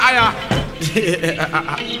fire.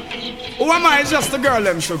 Who am I? It's just the girl,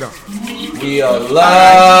 them sugar. We are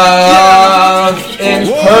live in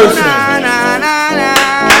person.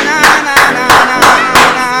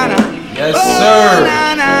 Yes, sir.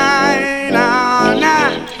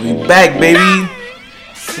 We back, baby.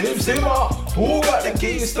 See, who got the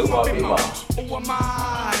keys to my people? Who am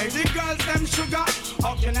I? The girls, them sugar.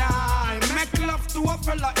 How can I make love to a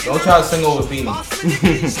fella? Don't try to sing over Beanie.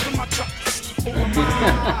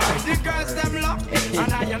 The girls, them love.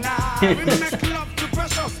 And I we make love to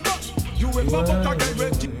precious. You will never get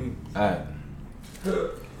ready. Alright.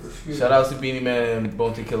 Shout out to Beanie Man and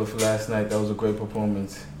Bounty Killer for last night. That was a great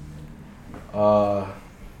performance.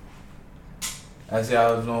 As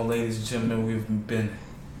y'all know, ladies and gentlemen, we've been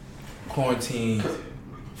quarantined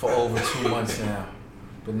for over 2 months now.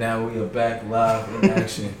 But now we are back live in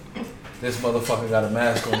action. This motherfucker got a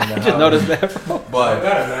mask on in the house. Just noticed that, bro. But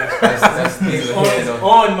that's neither here nor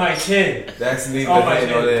on my chin. That's neither here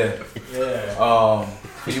nor there. Yeah.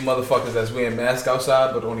 For you motherfuckers that's wearing masks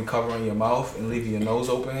outside but only covering your mouth and leaving your nose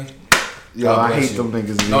open. Yo, I hate you. them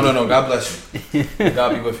niggas. No. God bless you.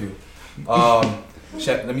 God be with you.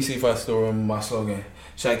 Shaq, let me see if I still remember my slogan.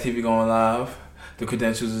 Shaq TV going live. The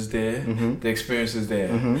credentials is there. Mm-hmm. The experience is there.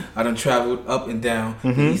 Mm-hmm. I done traveled up and down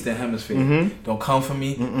the Eastern Hemisphere. Mm-hmm. Don't come for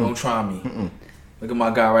me. Mm-mm. Don't try me. Mm-mm. Look at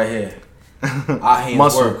my guy right here. Our hands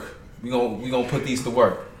Muscle. work. We gonna put these to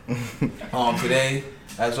work. Today,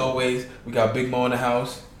 as always, we got Big Mo in the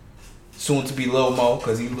house. Soon to be Lil Mo,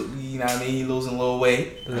 cause he, you know what I mean, he losing a little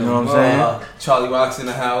weight. You know what I'm saying? Charlie Rock's in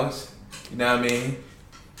the house. You know what I mean?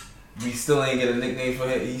 We still ain't get a nickname for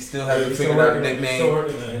him. He still hasn't figured out a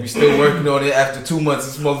nickname. We still working on it. After 2 months,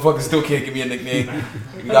 this motherfucker still can't give me a nickname.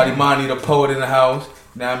 We got Imani, the poet, in the house.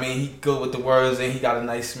 You know what I mean? He good with the words and he got a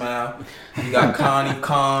nice smile. We got Connie,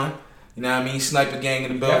 Con. You know what I mean? Sniper gang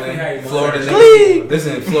in the building. Florida niggas.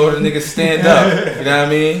 Listen, Florida niggas stand up. You know what I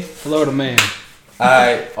mean? Florida man.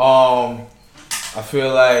 Alright, I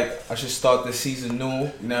feel like I should start this season new.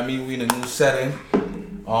 You know what I mean? We in a new setting.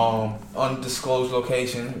 Undisclosed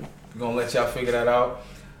location. We're gonna let y'all figure that out.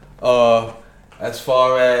 As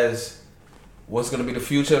far as what's gonna be the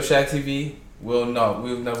future of Shaq TV, we'll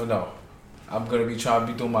never know. I'm gonna be trying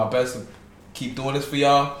to be doing my best to keep doing this for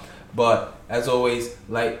y'all. But as always,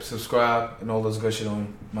 like, subscribe, and all this good shit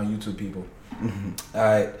on my YouTube people.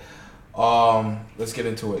 Alright. Let's get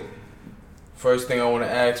into it. First thing I wanna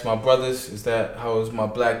ask my brothers is that how is my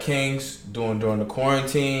Black Kings doing during the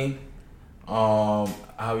quarantine?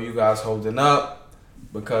 How you guys holding up?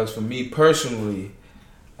 Because for me personally,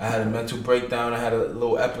 I had a mental breakdown. I had a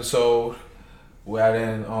little episode where I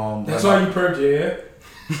didn't. That's why you purged your hair.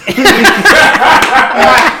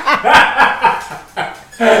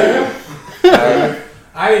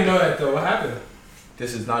 I didn't know that though. What happened?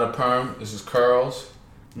 This is not a perm. This is curls.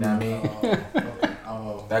 You know what I mean?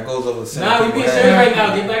 That goes over the Nah, we being serious right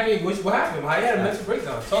now. Get back in. What happened? How you had a mental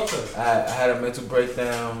breakdown? Talk to us. I had a mental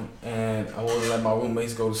breakdown, and I wouldn't let my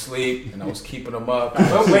roommates go to sleep, and I was keeping them up.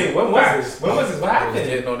 Wait, when was this? What I was happened?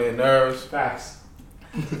 getting on their nerves. Facts.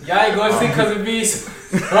 Y'all ain't going to see Cousin B's.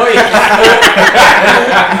 Oh, yeah.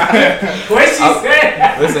 What she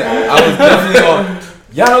said? Listen, I was definitely on.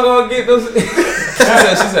 Y'all don't gonna get those. She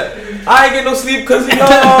said, I ain't get no sleep because of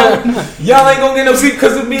y'all. Y'all ain't gonna get no sleep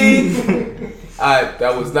because of me.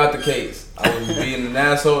 That was not the case. I was being an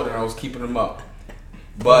asshole and I was keeping them up.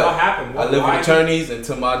 But what happened? I live with attorneys, and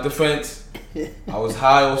to my defense, I was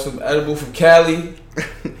high on some edible from Cali,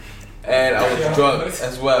 and I was drunk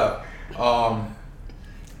as well.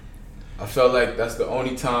 I felt like that's the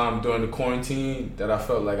only time during the quarantine that I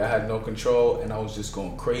felt like I had no control and I was just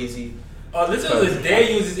going crazy. Oh, this was the day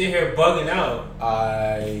you was just in here bugging out.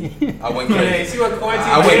 I went crazy. See what quarantine?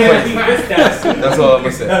 I went crazy. That's That's all I'm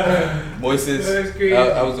gonna say. Moises,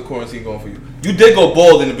 how was the quarantine going for you? You did go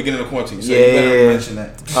bald in the beginning of quarantine, so you better mention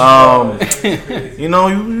that. You know,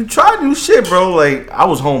 you try new shit, bro. Like, I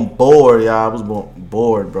was home bored, y'all. I was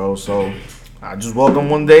bored, bro. So I just woke up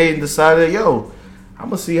one day and decided, yo, I'm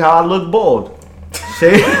gonna see how I look bald.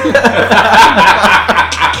 Shit.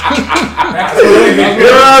 You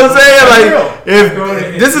know what I'm saying? Like, if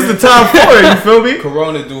this is the time for it, you feel me?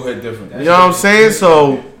 Corona do hit different. You know what I'm saying?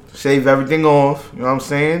 So shave everything off. You know what I'm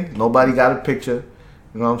saying? Nobody got a picture.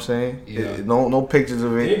 You know what I'm saying? Yeah. No pictures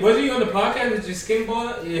of it. Was you on the podcast with your skin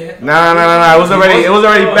ball? Yeah. Nah. It was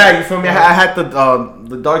already back. You feel me? I had the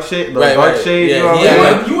dark shade, dark shade. Yeah, you know what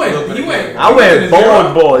I'm saying? You went. I went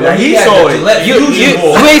bald. Yeah, he saw it. You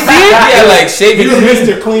ain't see it? Yeah, like shaving. You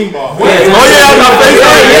Mr. Clean Ball. Oh yeah, my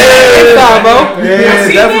face. FaceTime, bro. Yeah,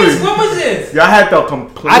 definitely. What was this? Y'all had the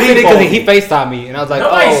complete. I did it because he FaceTimed me, and I was like,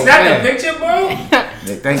 Nobody oh, snapped man. a picture, bro.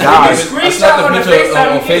 Thank You God. screenshot on the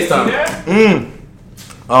FaceTime. You can't see that?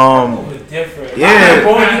 Different. Yeah.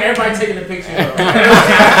 Boy, everybody taking a picture.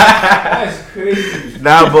 That's crazy.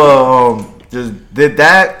 Nah, but just did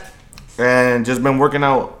that and just been working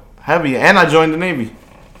out heavy, and I joined the Navy.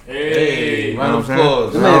 Hey, round of You know what I'm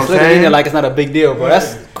applause. saying? Man, it's looking in there like it's not a big deal, bro.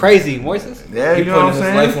 That's crazy, Moises. Yeah, He you know what I'm putting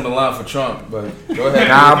his life saying? on the line for Trump, but go ahead.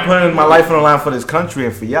 Nah, I'm putting my life on the line for this country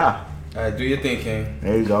and for y'all. All right, do your thing, King.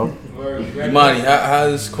 There you go. Imani,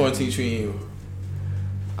 how's quarantine treating you?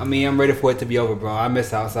 I mean, I'm ready for it to be over, bro. I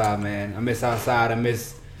miss outside, man. I miss outside. I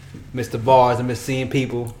miss the bars. I miss seeing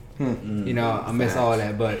people. You know, I miss all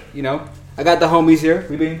that. But, you know, I got the homies here.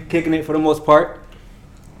 We've been kicking it for the most part.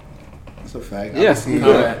 That's a fact. Yeah.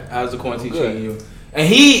 How's the quarantine Good. treating you? And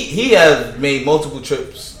he has made multiple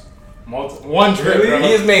trips. One trip, bro.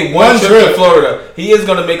 He has made one trip to Florida. He is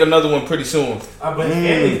gonna make another one pretty soon. But his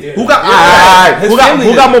family's there. Who got His who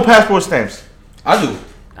family got did. more passport stamps? I do.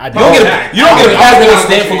 I You don't get a passport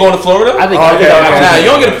stamp for going to Florida. I think Oh, okay, okay. Nah, you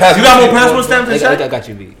don't get a passport. You got more stamp for passport going to stamps than I Shaq? got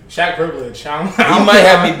you beat. Shaq privilege. He might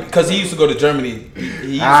have me because he used to go to Germany. He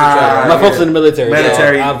used to Ah, travel. My folks in the military.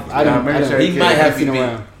 Military. So I don't. Military. He might have me seen beat.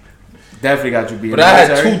 around. Definitely got you beat. But I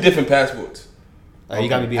had two different passports. You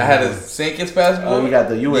got me beat. I had a St. Kitts passport. Oh, you got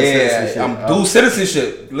the U.S. Yeah, citizenship. I'm dual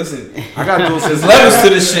citizenship. Listen, I got dual there's citizenship. levels to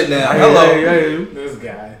this shit now. Hello. This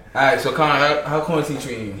guy. All right, so Con, how quarantine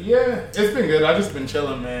treating you? Yeah, it's been good. I've just been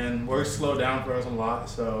chilling, man. Work slowed down for us a lot,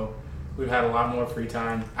 so we've had a lot more free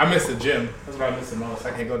time. I miss the gym. That's what I miss the most.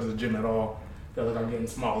 I can't go to the gym at all. Feel like I'm getting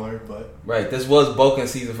smaller, but Right, this was bulking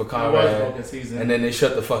season for it was Conrad, broken season. and then they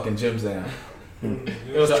shut the fucking gyms down.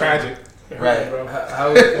 it was tragic. It hurt, Right. bro.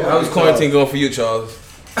 How's quarantine going for you, Charles?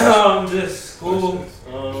 Just school.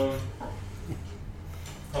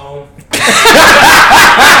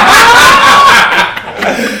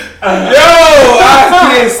 Yo, I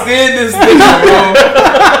can't stand this nigga, bro.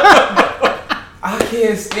 I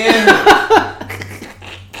can't stand it.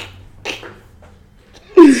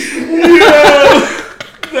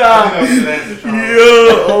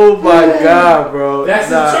 Oh my God, bro. That's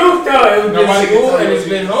the truth, though. It was Nobody been school can tell and you it's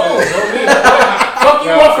been what home. Don't be fuck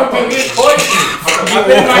you up from being quarantined. I've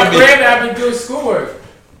been in my crib and I've been doing schoolwork.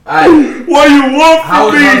 Alright, What you want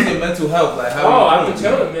how's your mental health? Like, how Oh, you I've been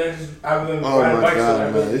chilling, man. I've been Oh riding my bikes, so that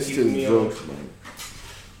god, really man. It's keeps just me jokes, man.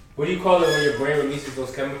 What do you call it when your brain releases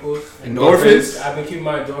those chemicals? Endorphins? I've been keeping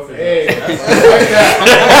my endorphins. Hey, up.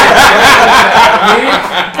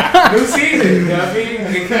 that's New season, you know what I mean?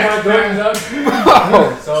 Been keeping my endorphins up.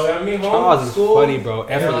 So, I mean, home, Pause is school. funny, bro.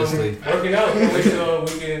 and, Effortlessly. working out. Wait till we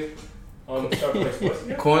can start playing sports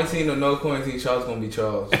again. quarantine or no quarantine, Charles gonna be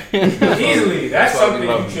Charles. Easily. That's why we something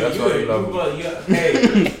love you him. should. That's why we love him.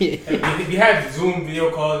 Hey, if you had Zoom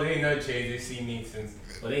video calls, they ain't nothing changed. They see me since.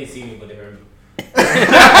 Well, they ain't see me, but they heard me.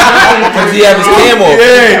 Cause he have his cam off.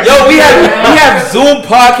 Yeah. Yo, we have Zoom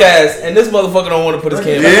podcast, and this motherfucker don't want to put his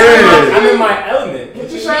cam on. Yeah. I'm in my element. What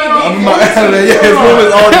you I'm my element. Yeah, his room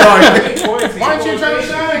is all dark. why aren't you trying to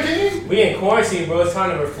shine, King? We in quarantine, bro. It's time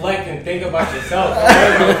to reflect and think about yourself.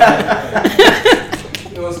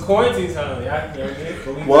 It was quarantine time. Yeah, you know what I mean?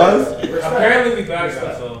 But we Was? back. Apparently we back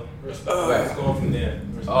now, so let's go from there.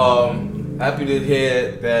 Happy to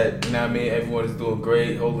hear that, you know what I mean, everyone is doing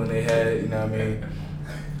great, holding their head, you know what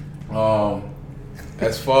I mean.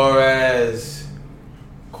 As far as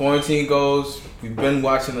quarantine goes, we've been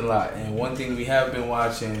watching a lot, and one thing we have been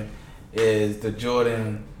watching is the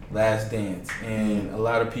Jordan Last Dance, and a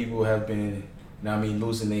lot of people have been, you know what I mean,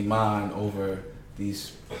 losing their mind over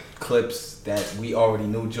these clips that we already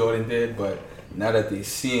knew Jordan did, but now that they're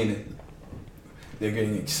seeing it, they're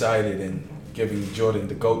getting excited and giving Jordan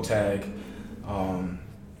the GOAT tag,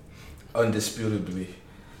 undisputably.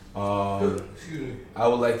 I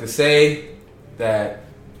would like to say that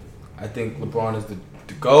I think LeBron is the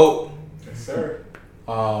GOAT. Yes, sir.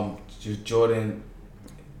 Jordan,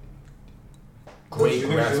 great Look at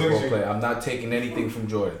you, basketball look at you. player. I'm not taking anything from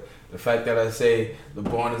Jordan. The fact that I say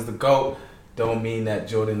LeBron is the GOAT don't mean that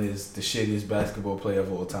Jordan is the shittiest basketball player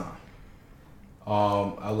of all time.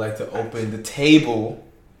 I'd like to open the table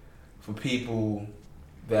for people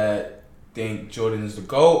that think Jordan is the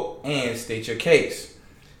GOAT and state your case.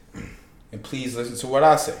 And please listen to what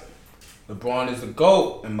I say. LeBron is the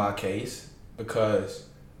GOAT in my case because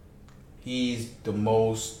he's the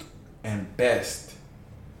most and best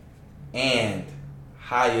and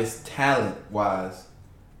highest talent-wise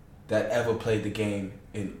that ever played the game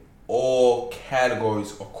in all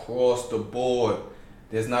categories across the board.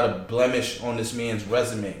 There's not a blemish on this man's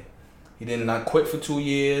resume. He did not quit for 2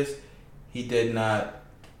 years. He did not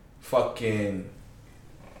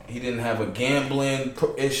he didn't have a gambling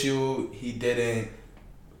issue. He didn't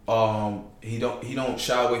He don't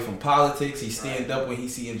shy away from politics. He stand up when he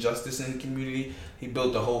see injustice in the community. He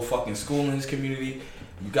built the whole fucking school in his community.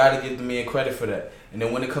 You got to give the man credit for that. And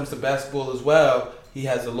then when it comes to basketball as well, he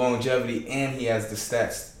has the longevity and he has the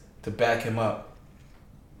stats to back him up.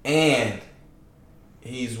 And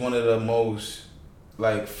he's one of the most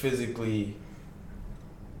like physically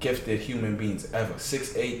gifted human beings ever.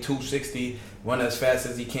 6'8", 260, run as fast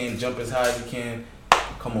as he can, jump as high as he can.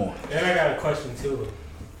 Come on. Then I got a question too.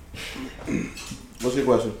 What's your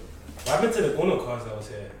question? What happened to the Uno cards that was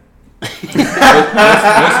here? What's his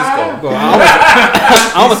call? Bro,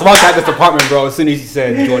 I almost walked out this apartment, bro, as soon as you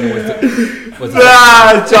said Jordan was the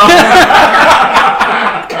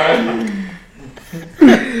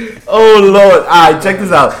Oh Lord! All right, check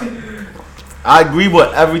this out. I agree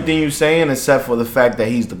with everything you're saying, except for the fact that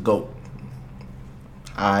he's the GOAT.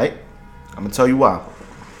 All right, I'm gonna tell you why.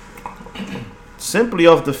 Simply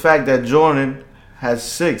off the fact that Jordan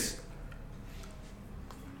has 2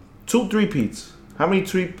 3-peats. How many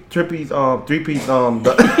three-peats does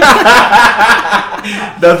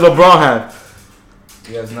LeBron have?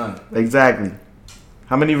 He has none. Exactly.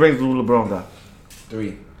 How many rings do LeBron got?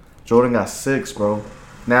 3. Jordan got 6, bro.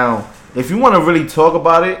 Now, if you want to really talk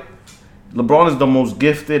about it, LeBron is the most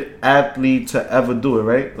gifted athlete to ever do it,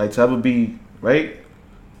 right? Like to ever be, right?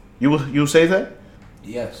 You say that?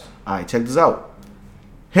 Yes. All right, check this out.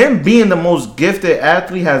 Him being the most gifted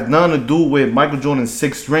athlete has nothing to do with Michael Jordan's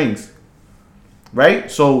 6 rings, right?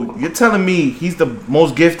 So you're telling me he's the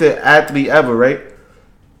most gifted athlete ever, right?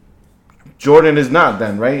 Jordan is not,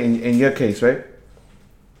 then, right? In your case, right?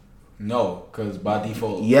 No, because by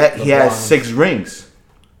default, Yeah, he has 6 rings,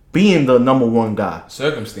 being the number 1 guy.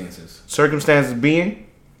 Circumstances being,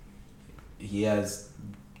 he has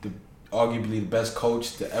arguably the best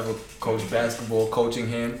coach to ever coach basketball, coaching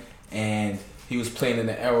him, and he was playing in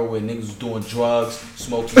an era where niggas was doing drugs,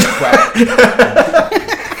 smoking crack, doing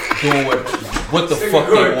what the fuck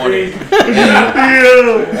they wanted.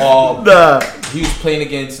 And, he was playing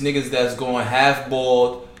against niggas that's going half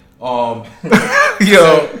bald.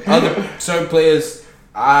 Certain players,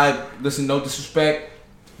 no disrespect.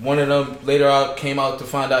 One of them later came out to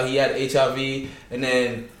find out he had HIV, and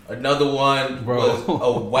then another one was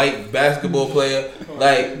a white basketball player.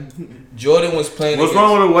 Like Jordan was playing. What's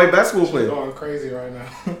wrong with a white basketball player? Going crazy right now.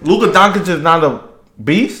 Luka Doncic is not a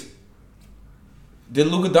beast. Did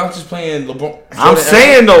Luka Doncic play in LeBron? I'm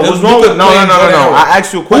saying though, what's wrong with no? I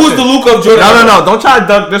asked you a question. Who was the Luka of Jordan? No. Don't try to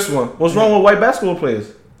duck this one. What's wrong with white basketball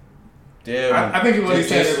players? I think what he's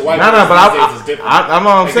saying is white but boys is different. I'm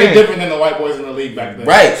not saying. They're different than the white boys in the league back then.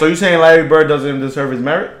 Right. So you saying Larry Bird doesn't deserve his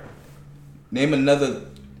merit? Name another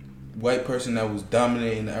white person that was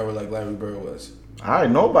dominating in the era like Larry Bird was. All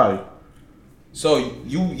right, nobody. So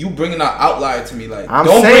you bringing out outliers to me, like I'm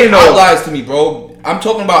don't saying bring outliers to me, bro. I'm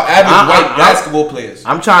talking about average white basketball players.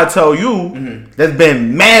 I'm trying to tell you, there's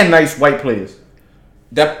been mad nice white players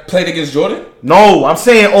that played against Jordan. No, I'm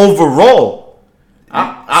saying overall.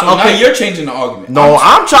 Now you're changing the argument. No,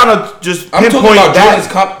 I'm trying to just I'm pinpoint talking about that.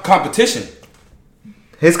 Jordan's competition.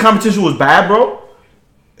 His competition was bad, bro.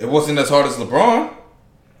 It wasn't as hard as LeBron.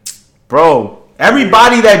 Bro,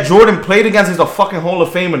 everybody that Jordan played against is a fucking Hall of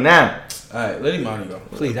Famer now. Alright, let Imani go.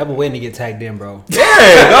 Please, I've been waiting to get tagged in, bro.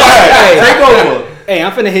 Yeah, go ahead. Take over. Hey,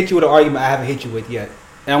 I'm finna hit you with an argument I haven't hit you with yet.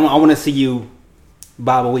 And I want to see you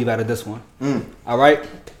bob and weave out of this one. All right?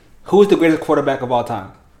 Who is the greatest quarterback of all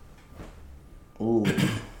time? Ooh.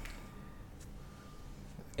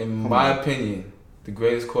 In my opinion, the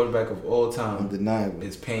greatest quarterback of all time Undeniable.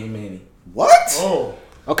 is Peyton Manning. What? Oh.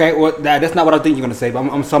 Okay, well, that's not what I think you're going to say, but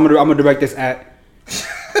I'm gonna direct this at...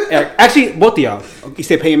 Actually, both of y'all. You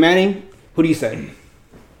say Peyton Manning. Who do you say?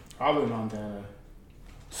 Probably Montana.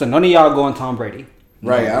 So none of y'all going Tom Brady.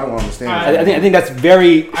 Right, I don't understand. I think that's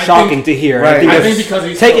very shocking to hear. Right. I I think think because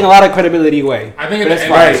he's taking a lot of credibility away. I think But at the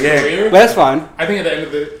that's end of his career, But that's fine. I think at the end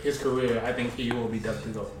of his career, I think he will be dubbed to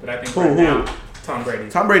go. But I think Who? now, Tom Brady.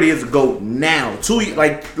 Tom Brady is a GOAT now.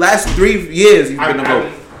 Last 3 years he's been a GOAT.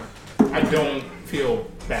 I don't feel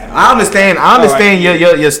bad. I understand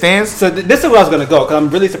your stance. So this is where I was gonna go because I'm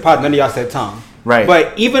really surprised none of y'all said Tom. Right.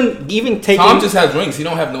 But even taking Tom just has rings. He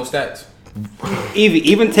don't have no stats.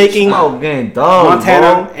 even taking Oh, game dog,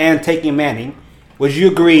 Montana bro. and taking Manning, would you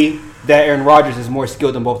agree that Aaron Rodgers is more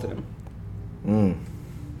skilled than both of them?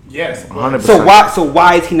 Yes. 100%. So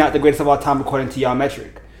why is he not the greatest of all time according to y'all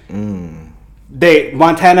metric?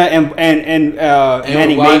 Montana and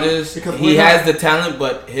Manning Rodgers, because he has the talent,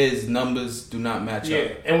 but his numbers do not match Yeah,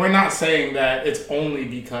 up. and we're not saying that it's only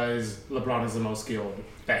because LeBron is the most skilled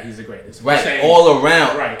that he's the greatest. We're Right, saying- all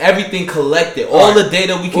around, Right. everything collected, all the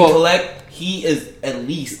data we can collect. he is at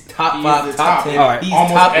least top He's 5, the top top. 10. All right. He's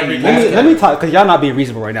Almost top every in category. Let me talk because y'all not being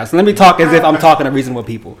reasonable right now. So let me talk as if I'm talking to reasonable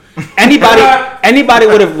people. Anybody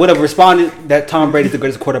would have responded that Tom Brady's the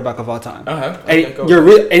greatest quarterback of all time. Okay,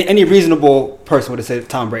 go. Any reasonable person would have said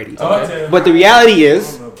Tom Brady. Okay. But the reality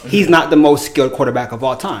is, he's not the most skilled quarterback of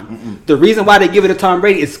all time. The reason why they give it to Tom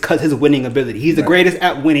Brady is because his winning ability. He's the greatest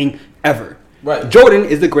at winning ever. Right. Jordan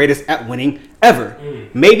is the greatest at winning ever.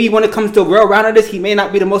 Maybe when it comes to well-roundedness, he may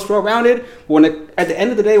not be the most well-rounded. But at the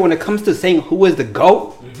end of the day, when it comes to saying who is the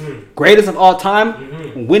GOAT, greatest of all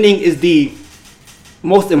time, winning is the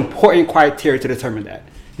most important criteria to determine that.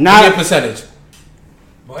 Give me Not a percentage.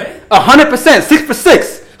 What? 100%, 6 for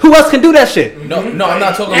 6. Who else can do that shit? No, I'm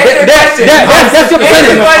not talking Answer about. the question. That's your Answer the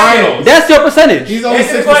percentage. question. That's your percentage. He's only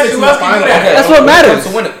Answer the 6 for 6 in question. the Who else can do final. that? Okay, That's what when it matters. comes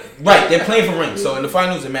to winning. Right, they're playing for rings. So in the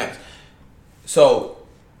finals, it matters. So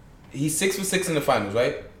he's 6 for 6 in the finals,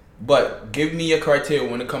 right? But give me a criteria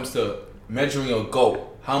when it comes to measuring a GOAT.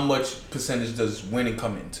 How much percentage does winning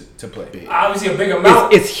come into play? Obviously, a big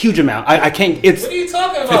amount. It's huge amount. I can't. It's What are you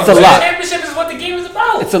talking about? It's a lot. Championship is what the game is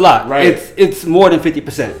about. it's a lot. Right. It's more than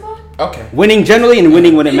 50%. Okay. Winning generally and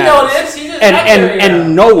winning when it You know matters. this. He just And accurate, yeah.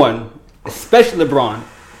 and no one, especially LeBron,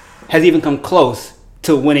 has even come close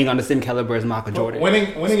to winning on the same caliber as Michael Jordan. Winning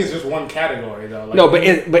is just one category though. Like, No, but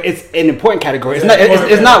it's an important category. It's It's not an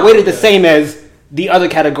important it's not weighted the category, same as the other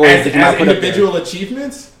categories as, that you might as put up there. individual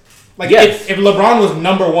achievements. Like Yes. if LeBron was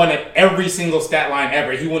number 1 at every single stat line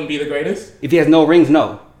ever, he wouldn't be the greatest. If he has no rings,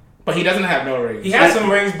 no. But he doesn't have no rings. He has some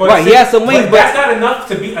rings, but Right, he has some rings, but- that's not enough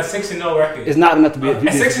to beat a 6-0 record. It's not enough to be A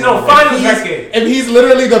 6-0 finals record. If he's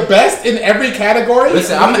literally the best in every category.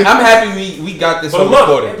 Listen, I'm happy we got this But on look,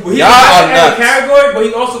 recorded. he's Y'all not are in a nuts. category, but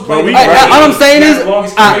he also played. we- in the Right. All I'm league. saying He is, has the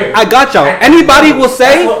longest career. I got y'all. Anybody will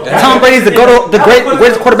say Tom Brady's the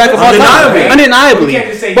greatest quarterback of all time. Undeniably. We can't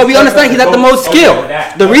just say But we he's understand he's not the most okay skilled. with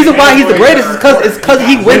that. The reason why he's the greatest is because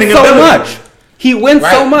he wins Winning so ability. much. He wins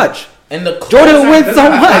so Right. much. And the Jordan wins so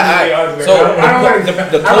much. So I don't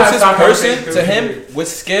the I'm not closest talking person about to him with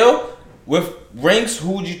skill, with rings, who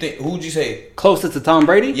would you think? Who would you say? Closest to Tom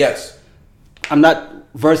Brady? Yes. I'm not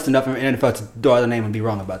versed enough in NFL to draw the name and be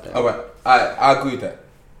wrong about that. All right. I agree with that.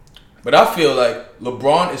 But I feel like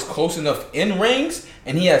LeBron is close enough in rings,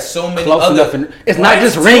 and he has so many Close other. enough. It's not What?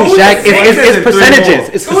 just rings, Two to Jack. six? It's percentages.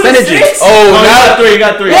 It's 2 to percentages. 6? Oh, You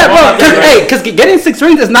got 3. Yeah, bro. Because getting 6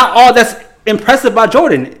 rings is not all that's impressive by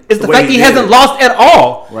Jordan. It's the way fact he he did hasn't it. lost at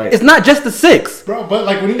all. Right. It's not just the 6. Bro, but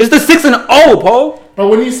like when you It's the 6 and 0, Paul. But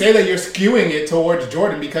when you say that, you're skewing it towards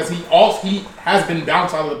Jordan because he has been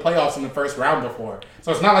bounced out of the playoffs in the first round before.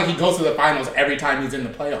 So it's not like he goes to the finals every time he's in the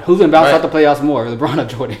playoffs. Who's been bounced Right. out the playoffs more, LeBron or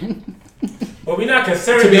Jordan? But we're not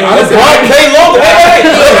concerned. To be with- honest, LeBron played longer. Wait.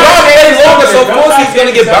 LeBron played longer, so of Don't course stop he's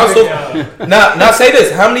gonna getting get bounced something off. Now say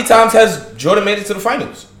this: how many times has Jordan made it to the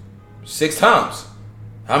finals? 6 times.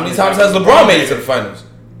 How many times has LeBron made it to the finals?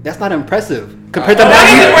 That's not impressive compared to Oh, now. that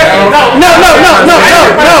is impressive. No.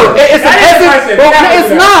 It's That's impressive. impressive. Bro, That's it's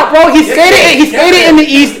impressive. not, bro. He Yes, skated. it He is. skated Yes, in the it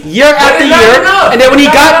East year But after it's not year, enough. and then when he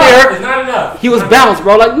It's got not enough. there, It's not enough. he was bounced,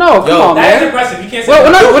 bro. Like, no, come on, That is man. impressive. You can't say Well,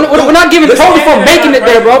 that. we're not giving trophies for Listen, making it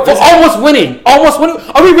there, bro. For listen. almost winning. Almost winning.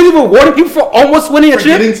 Are we really rewarding people for almost winning a For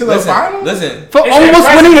getting chip? to the finals? Listen. For It's almost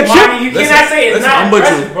impressive, winning a Monty. chip? You Listen, cannot say it's listen, not I'm with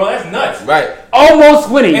impressive, you. bro. That's nuts. Right. Almost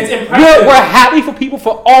winning. It's impressive. We're happy for people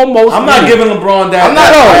for almost I'm not winning. giving LeBron that. I'm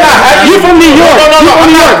not- Bro, I'm not happy. you from New York. No, You from I'm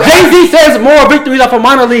New not York. Jay-Z says more victories are for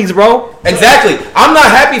minor leagues, bro. Exactly. I'm not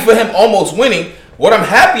happy for him almost winning. What I'm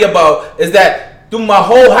happy about is that through my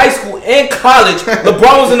whole high school and college,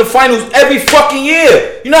 LeBron was in the finals every fucking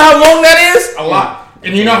year. You know how long that is? A lot.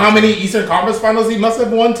 And you know how many Eastern Conference finals he must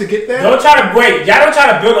have won to get there? Don't try to break. Y'all don't try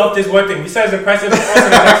to build up this one thing. We said it's impressive. Go to the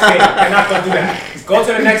next thing. You're not gonna do that. Go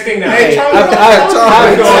to the next thing now. Hey, Charlie, I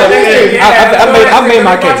made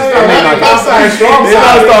my case. I made my case. Outside strong They side.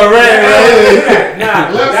 gotta start red. Nah,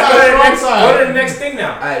 Left that's side, go to the wrong next. side. Go to the next thing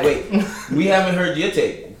now. Alright, wait. We haven't heard your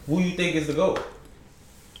take. Who you think is the GOAT?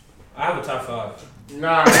 I have a top 5.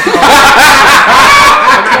 Nah. Yo,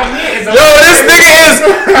 this nigga is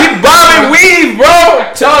he bob and weave, bro.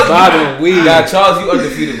 Charles, Bob and weave. Nah, Charles, you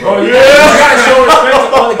undefeated, bro. Oh, yeah. You gotta show respect to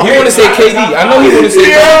all the He wanna say KD. I know he wanna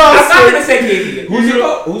say KD. I'm not gonna say KD. Who's the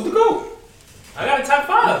GOAT? Who's the GOAT? I got a top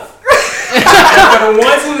 5. For the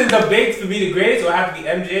ones who the debate to be the greatest, will have to be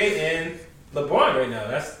MJ and LeBron right now.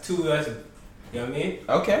 That's 2. That's, you know what I mean?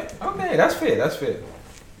 Okay, that's fair. That's fair.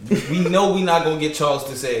 We know we not gonna get Charles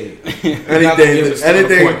to say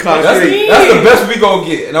Anything concrete. That's the best we gonna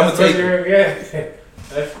get, and I'm gonna take it. Yeah.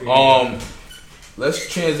 That's great. Let's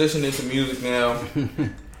transition into music now.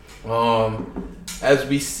 As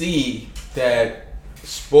we see that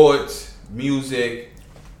sports, music,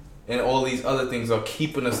 and all these other things are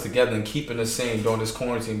keeping us together and keeping us sane during this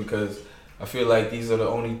quarantine, because I feel like these are the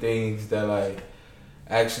only things that like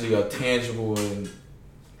actually are tangible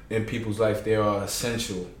in people's life. They are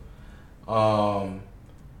essential.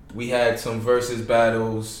 We had some versus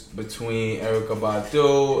battles between Erykah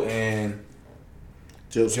Badu and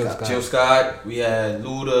Jill Jill Scott. We had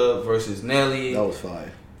Luda versus Nelly. That was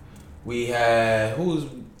fire. We had who's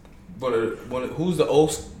the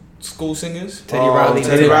old school singers? Teddy Riley.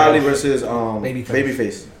 Teddy Riley versus Babyface.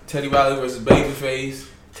 Babyface. Teddy Riley versus Babyface.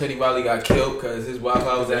 Teddy Riley got killed because his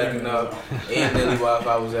Wi-Fi was acting up, and Nelly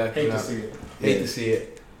Wi-Fi was acting Hate to up. see it. Hate to see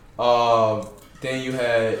it. Then you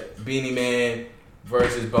had Beanie Man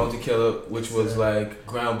versus Bounty Killer, which was like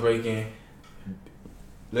groundbreaking.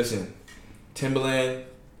 Listen, Timberland,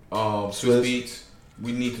 Swiss Beats,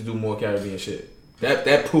 we need to do more Caribbean shit.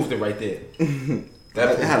 That proved it right there.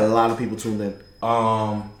 That had a lot of people tuned in.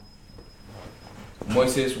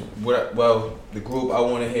 Moises, the group, I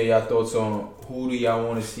want to hear y'all thoughts on who do y'all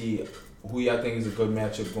want to see, who y'all think is a good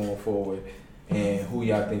matchup going forward, and who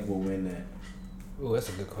y'all think will win that. Ooh, that's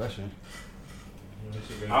a good question.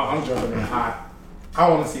 I'm jumping in hot. I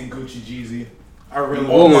want to see Gucci Jeezy. I really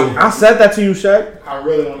want to. I said that to you, Shaq. I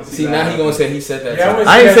really want to see. See, that. now he gonna say he said that. Yeah, too.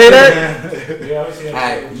 I ain't say that. Yeah, I would see that.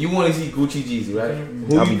 Alright, you want to see Gucci Jeezy, right?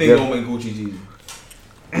 Who I'll you be think good. gonna win Gucci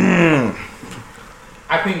Jeezy?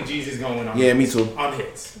 I think Jeezy's going to win on Yeah, me too. on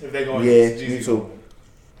hits. If they go on Yeah, hits, me Jeezy's too.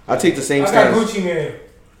 I take the same I got stance. Gucci Man.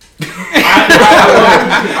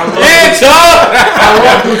 I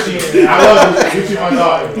love Gucci. I love Gucci. Gucci my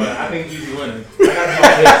dog, but I think Jeezy winning. I got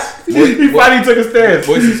no hits. He finally took a stance.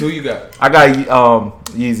 Voices, who you got? I got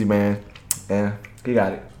Yeezy, man. Yeah, he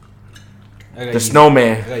got it. I got The Yeezy.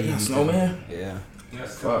 Snowman. I got Yeezy. Snowman? Yeah.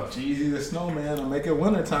 That's tough. Jeezy the Snowman. I'll make it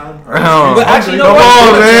winter time. But actually, you know Come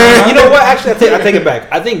what? on, man. You know what? Actually, I take it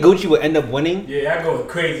back. I think Gucci would end up winning. Yeah, I go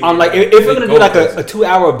crazy. On like if we're gonna do like a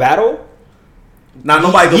 2-hour battle, Nah,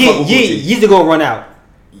 nobody go fuck with Gucci. Yeezy gonna run out.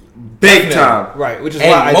 Big time. Right, which is And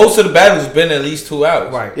why most of the battles been at least 2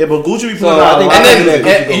 hours. right. Yeah, but Gucci be So, putting I out a think- lot. And then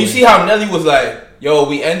Gucci and you see how Nelly was like, "Yo,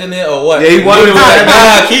 we ending it or what?" Yeah, he wanted was to- like,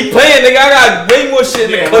 "Nah, keep playing, nigga. I got way more shit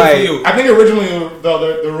in Yeah, the clip right. for you." I think originally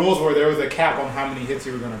the rules were there was a cap on how many hits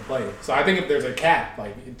you were gonna play. So I think if there's a cap,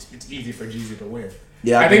 like it's easy for Jeezy to win.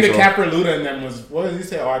 Yeah, I think the so. cap for Luda and them was, what did he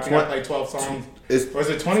say? Oh, I think I played 12 songs. It's Or is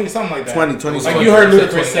it 20? Something like that. 20 Like songs. you heard He said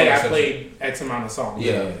Ludacris say 21 I essentially. played X amount of songs.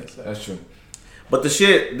 Yeah, So- that's true. But the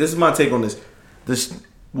shit, this is my take on this. This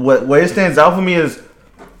where it stands out for me is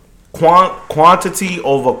quantity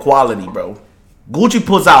over quality, bro. Gucci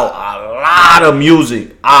puts out a lot of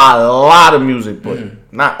music, but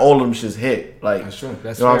not all of them shit's hit. Like, That's true.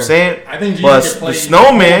 That's you know what I'm fair. saying? I think Jeezy But could play the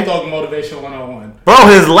Snowman, Dog Motivation 101. bro,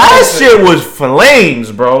 his last shit was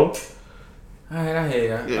flames, bro. All right, I hear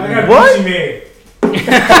ya. I got What? Gucci Man.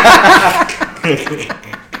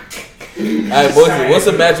 All right, boys, what's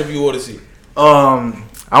a matchup you want to see?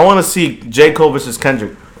 I want to see J. Cole versus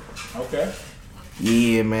Kendrick. Okay.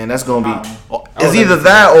 Yeah, man, that's gonna be. Wow. It's either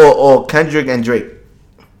that or Kendrick and Drake.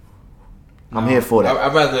 I'm here for that.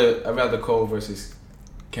 I'd rather Cole versus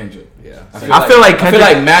Kendrick. Yeah. I feel like I feel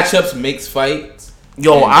like matchups makes fights.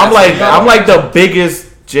 Yo, And I'm that's- like the biggest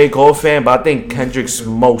J. Cole fan, but I think Kendrick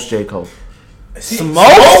smokes J. Cole.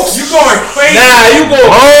 Smokes? You going crazy? Nah, you go.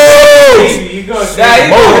 Crazy. You going Nah,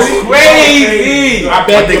 you crazy. go crazy. I I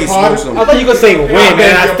beg think your he pardon. smokes him. I thought you were gonna say win,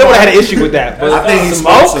 man. I still would have had an issue with that. But I think he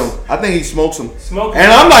Smokes? smokes him. I think he smokes him. Smoke.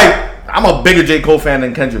 And I'm a bigger J. Cole fan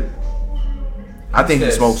than Kendrick. I think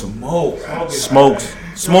he smokes him. Smokes. Smoking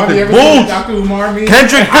Somebody ever seen boots. Dr. Umar me?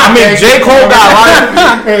 Kendrick, I mean, J.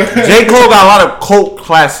 Cole got a lot of cult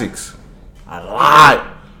classics. A lot.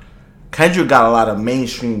 Kendrick got a lot of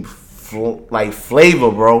mainstream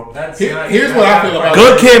flavor, bro. That's Here's what I feel about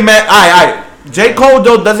Good Kid, man. Alright. J. Cole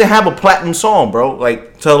though doesn't have a platinum song, bro.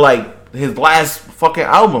 Like till like his last fucking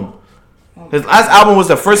album. His last album was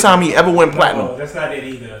the first time he ever went No, platinum. that's not it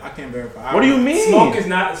either. I can't verify. What do you mean, Smoke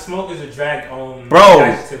is a drag on. bro?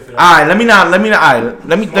 Alright, let me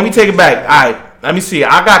take it back. Alright, let me see.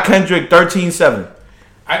 I got Kendrick 13-7.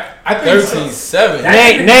 I think 13-7.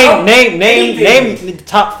 Name the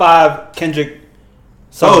top 5 Kendrick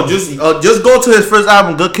So songs. just go to his first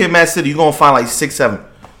album, Good Kid, Mad City. You're gonna find like 6-7.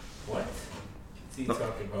 What? What's he talking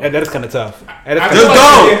about? That is kind of tough. That is I kinda Just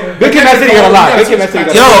tough. go. Good Kid, Mad City got a lot. Good Kid, Mad City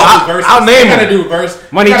got a Yo, lot. I'll name You gotta him. do verse.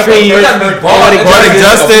 Money You gotta Tree, go verse, gotta be verse, bars. verse. It gotta Poetic be a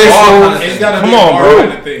Justice. bar kind of It's thing. gotta Come be on, a bar bro.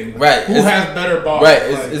 kind of thing. Right, Who it's- has better bars? Right,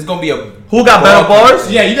 Like- it's gonna be a. Who got better bars?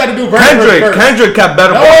 yeah, you gotta do verse. Kendrick. verse, verse. Kendrick got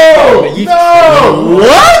better bars. No,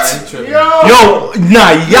 What? yo, Yo,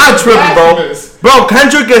 nah, y'all tripping, bro. blasphemous. Bro,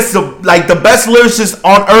 Kendrick is the best lyricist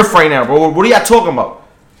on earth right now, bro. What are y'all talking about?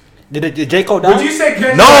 Did J. Cole die? Would you say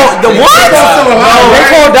Kendrick? No, the what? J.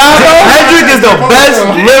 Cole died, bro? Kendrick is the best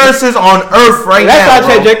lyricist on earth right That's now,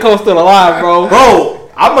 why I said J. Cole's still alive, bro. Bro,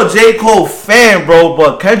 I'm a J. Cole fan, bro,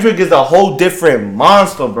 but Kendrick is a whole different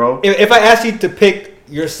monster, bro. If I asked you to pick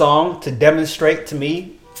your song to demonstrate to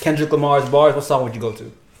me Kendrick Lamar's bars, what song would you go to?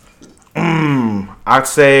 I'd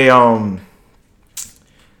say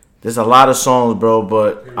there's a lot of songs, bro,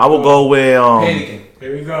 but I will go with Panicking.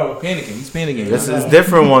 Here we go. Panicking. He's panicking. this is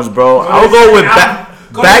different ones, bro. I will go with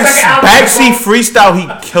Backseat Freestyle. He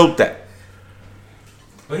killed that.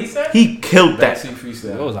 What he said? He killed that. Backseat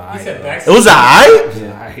freestyle. It was He alright. said backseat. It was alright,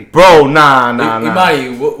 Yeah, bro. Nah.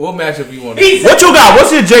 Imani, what matchup you want? He said What you got?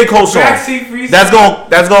 What's your J. Cole song? backseat freestyle.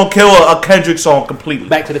 That's gonna kill a Kendrick song completely.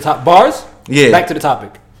 Back to the top. Bars? Yeah. Back to the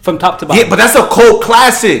topic. From top to bottom. Yeah, but that's a cult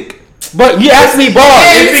classic. But you asked me bars.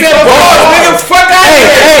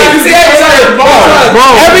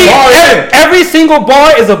 Every single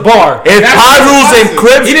bar is a bar. If Pyrus and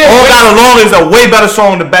Crips all got along, is a way better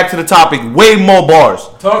song than Back to the Topic. Way more bars.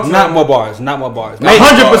 Talk to Not him. more bars. Not more bars.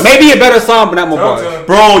 100%. Maybe a better song, but not more Talk to bars. him.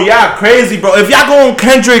 Bro, y'all crazy, bro. If y'all go on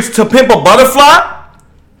Kendrick's To Pimp a Butterfly,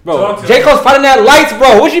 Bro, Talk to J. him. Cole's fighting that lights,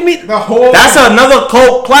 bro. What you mean? The whole. that's another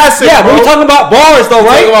cult classic, Yeah, but bro. we're talking about bars, though, Talk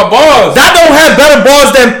right? about bars. That don't have better bars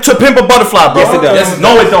than To Pimp a Butterfly, bro. Yes, it does. Yes, it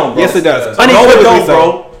No, does. it don't, bro. Yes, it does. No, it Unequivocally don't, so.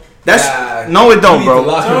 bro. That's Nah, no, it don't, you need to bro.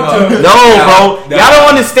 lock him Talk up. to him. No, bro. Nah. Y'all don't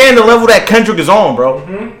understand the level that Kendrick is on, bro.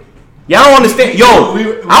 Y'all don't understand. Yo, we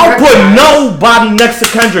I don't put recognize- nobody next to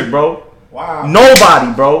Kendrick, bro. Wow. Nobody,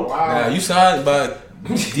 bro. Nah, you signed by.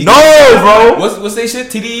 No, bro. What's they shit?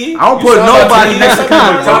 TDE? I don't You put signed by nobody TDE? next to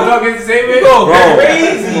Kendrick, Talk bro. about the same way. Bro, Bro.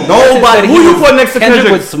 Nobody. Who you put next to Kendrick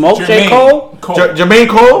Kendrick? would smoke J. Jermaine. Cole? Jermaine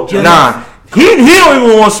Cole? Nah. He don't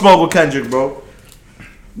even want to smoke with Kendrick, bro.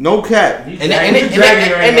 No cap. They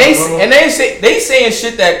saying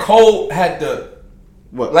shit that Cole had to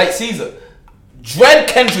What? like Caesar. Dread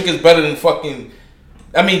Kendrick is better than fucking.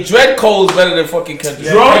 I mean, Dread Cole is better than fucking Kendrick.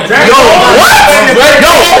 Yo, what? Yo,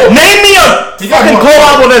 name me a fucking Cole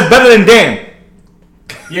album that's better than Damn.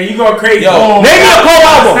 Yeah, you going crazy. Yo. Oh, Name me a Cole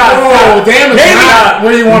album. Oh, damn it. Maybe-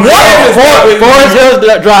 Where you want to What? Forest Hills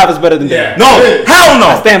Drive is better than Yeah. that. No, hell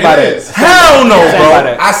no. Stand by It that. is. Hell no, Stand by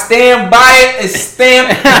bro. that. I stand by it. It's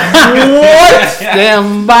stamped. What?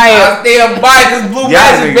 Stand by it. I stand by it. This blue Yeah,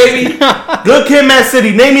 magic, nigga. baby. Good Kid, Mad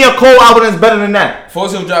City. Name me a Cole album that's better than that.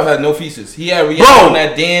 Forest Hill Drive had no features. He had Rihanna Bro. on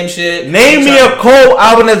that damn shit. Name me a Cole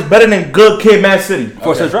album that's better than Good Kid, Mad City.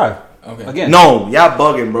 Forest Hills Drive. Okay. Again. No, y'all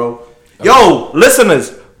bugging, bro. Yo,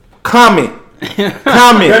 listeners, comment. The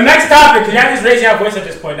Comment. next topic, can y'all just raise your voice at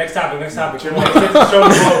this point? Next topic. Show the ball,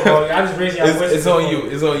 bro. Y'all just raise your voice. It's on you.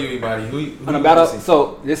 It's on you, everybody. Who On a you battle, wanna see?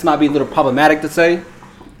 so this might be a little problematic to say,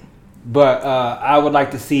 but I would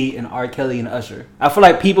like to see an R. Kelly and Usher. I feel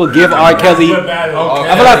like people give R. Kelly. Good battle.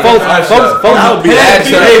 I feel like folks. That would be Bad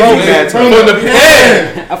crazy, shit. man. From the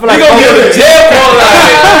pen. I feel like You gonna give a folks, jail call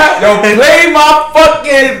out. Yo, play my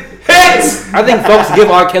fucking hits. I think folks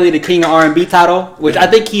give R. Kelly the King of R&B title, which I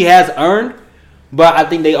think he has earned, but I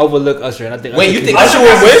think they overlook Usher. And I think Wait, Usher you can- think Usher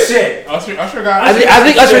will win? Shit. Usher got. I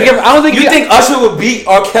think Usher give. I don't think You think Usher would beat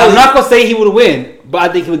R. Kelly? I'm not gonna say he would win, but I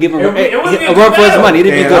think he would give him It would be a a good run for his battle. money.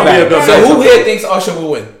 It'd be a Yeah, good that'd be a battle. good So who here thinks Usher will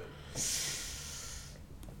win?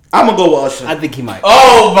 I'm gonna go with Usher. I think he might.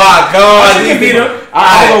 Oh my God! Usher can beat him.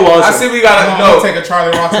 I'll go with I Usher. see we I'm gotta gonna know. take a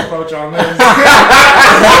Charlie Ross approach on this.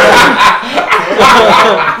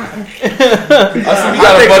 I see we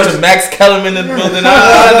got a bunch of Max Kellerman in the building.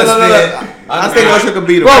 I understand. I think Usher could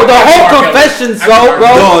beat him. Bro, the whole R. Kelly. confession I song, think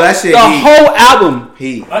bro. No, that shit The heat. whole album.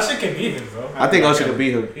 He. Usher can beat him, bro. I think Usher could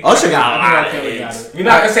beat him. Usher got a lot of Kelly got hits. it. We're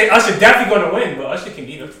not gonna say Usher definitely gonna win, but Usher can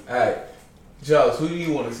beat him. All right, Charles, who do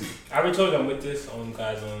you want to see? I already told you I'm with this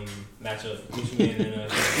guys matchup. Gucci Mane and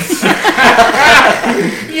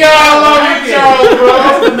Yo, I love you, Charles, bro.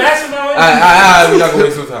 the matchup. All right, we're not gonna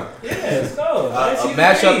waste no time. Yeah, let's go. A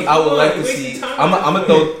matchup I would like to see. I'm gonna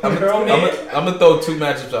throw two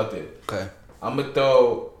matchups out there. Okay. I'm gonna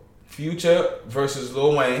throw Future versus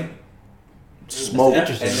Lil Wayne. Smoked. And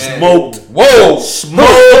then, Smoked. Whoa!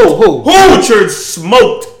 Smoked. Who? Future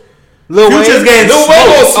smoked. Lil Future's Wayne? getting Lil Wayne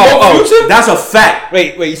gonna smoked. smoke Future? That's a fact.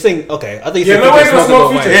 Wait, you saying okay? I think Yeah, you Lil said Wayne's gonna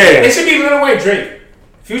smoke Future. Yeah. It should be Lil Wayne Drake.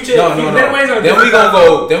 Future. No. Lil Wayne's gonna Then do we it.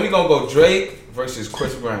 gonna go Drake versus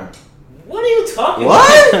Chris Brown. What are you talking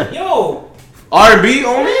What? about? Yo, R&B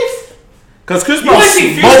only? Cause Chris you want Brown to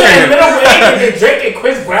see smoking Future and him. Lil Wayne and then Drake and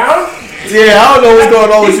Chris Brown? Yeah, I don't know what's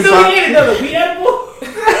going on He with you, still bro. ain't another weed edible.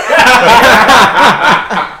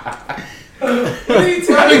 What are you I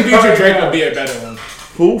talking think Future about? Drake would be a better one.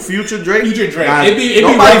 Who? Future Drake? Future Drake. Nah, It'd be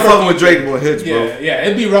nobody rough for fucking with Future. Drake more hits, bro. Yeah,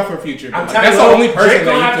 it'd be rough for Future. I'm Like, telling that's you, the only person Drake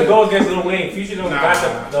don't that have you to go against Lil Wayne. Future don't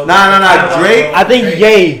got the Nah. Drake. I think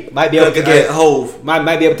Ye might be able to Get Hove.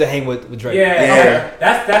 might be able to hang with Drake. Yeah.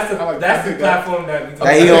 That's I the think platform that we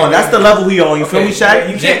That he on. That's the level he on. You feel me, Shaq?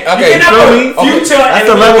 You Okay, cannot feel put me? Future That's and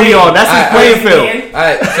the Lil level he Wayne. on. That's his playing field. All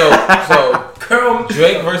right, so Curl.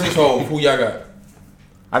 Drake versus Hov. Who y'all got?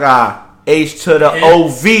 I got H to the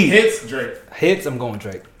OV. Hits Drake. Hits, I'm going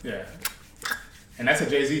Drake. Yeah. And that's a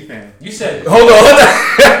Jay-Z fan. You said. Hold on.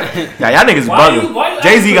 Yeah, y'all niggas Why bugging. you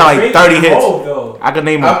Jay-Z got like Drake 30 and hits. Hov, though? I could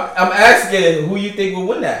name them. I'm asking who you think will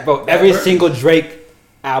win that. Bro, every single Drake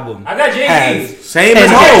album. I got Jay-Z. has Same as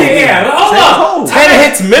 10 Hov. hits. Yeah, hold Same as up. Hov. 10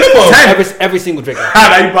 hits minimum. Every single Drake album.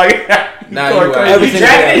 Now you bugging. Nah, you right. Every You single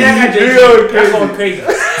jacked it, album. I got Jay-Z. That's going crazy.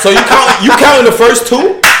 So you counting the first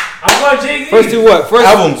two I'm going Jay-Z. First two what? First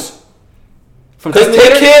albums? from Because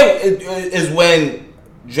Take Me Take Later? Care is when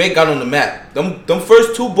Drake got on the map. Them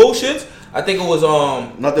first two bullshits. I think it was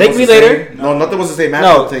Nothing Take was Me the Later? same. No, nothing was the same.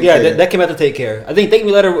 No, Take yeah, Care. that came after Take Care. I think Take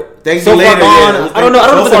Me Later. Take So Me Far Later, Gone. yeah. I don't know. I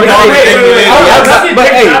don't know So what the Far Gone, mixtape. Take Me Later. But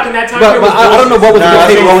hey, but I don't know what was the Nah,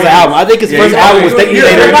 mixtape so and what was the album. I think his first album was Take Me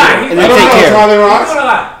Later and then Take Care. Charlie He's Rocks. doing a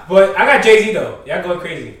lot. But I got Jay-Z though. Y'all going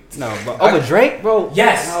crazy. No, but over Drake, bro.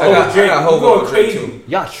 Yes. I got Drake. Hov You going over Drake, crazy. too.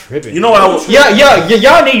 Y'all tripping. You know what? I was.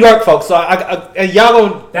 y'all New York folks, so y'all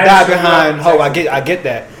gonna That's die true. behind Ho. I get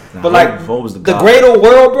that. Nah, But like Hov was the the god. greater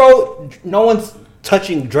world, bro, no one's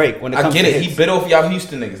touching Drake when it I comes get to it. He hits. bit off y'all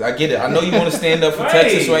Houston niggas. I get it. I know you want to stand up for Right.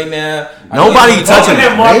 Texas right now. I know Nobody you wanna- touching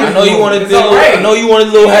that it. Marvin I know you want to It's do. alright. I know you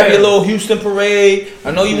want to have Yeah. your little Houston parade.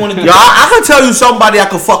 I know you want to do. Yo, I can tell you somebody I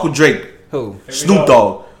could fuck with Drake. Who? Snoop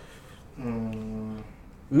Dogg.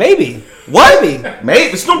 Maybe. What? Maybe.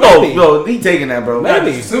 Maybe Snoop Dogg. Maybe. Yo, he taking that, bro.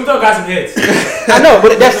 Maybe. Snoop Dogg got some hits. I know,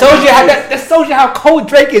 but that shows you how cold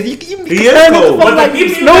Drake is. You He is compare him to cold. fuck But like the people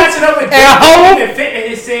you Snoop matching up with Drake and don't Hov. even fit in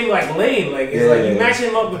his same like lane. Like it's Yeah, like you yeah. matching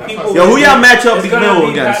him up with people. Yo, who y'all match up It's Meek gonna Mill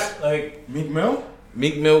be against? Like Meek Mill?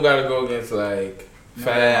 Meek Mill got to go against like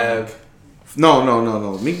Fab. No.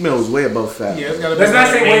 Meek Mill is way above Fab. Yeah, it's gotta be let's not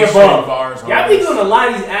like say way mainstream above. bars. Y'all be doing a lot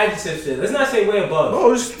of these adjective shit. Let's not say way above.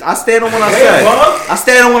 Bro, I stand on what I Way said. above? I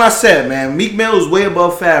stand on what I said, man. Meek Mill is way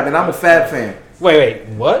above Fab, and I'm a Fab fan. Wait,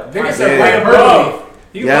 what? Nigga Yeah. said way above.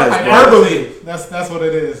 You Yes, fucking bro. Verbally. That's what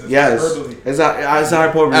it is. It's Yes, verbally. it's a high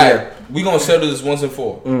point. All right, we gonna settle this once and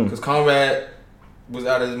for Mm. because Conrad was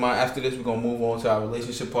out of his mind. After this, we're gonna move on to our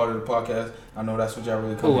relationship part of the podcast. I know that's what y'all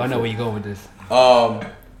really come. Oh, I know where you going with this.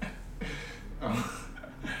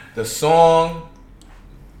 The song,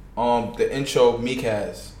 the intro Meek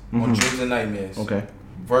has on Dreams and Nightmares. Okay,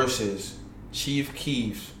 Versus Chief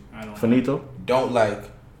Keef's I don't know. Finito. Don't Like.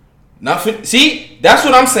 Not see, that's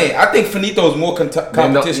what I'm saying. I think Finito is more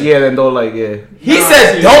competition. Then don't like, yeah. He Nah,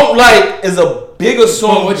 said see. Don't Like is a bigger But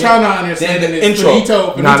song what y'all not understanding than is the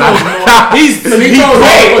intro. Finito. Nah, Finito is more. He's Finito is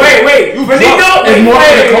Wait. Finito It's more of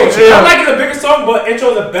the culture. Don't Like is a bigger song, but intro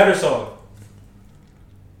is a better song.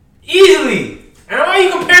 Easily. And why you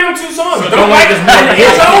compare them two songs? So Don't Like is more of the a hit.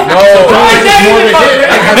 intro? No. Why is that More of even a hit.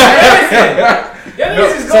 comparison?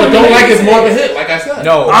 So Don't Like is more of a hit, like I said.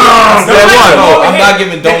 No. Ah, Say say what? what? No, I'm not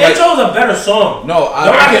giving Don't The Like. intro is a better song. No,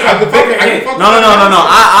 Don't Like is I a can fuck bigger it. I can hit. fuck No.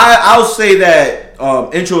 I'll say that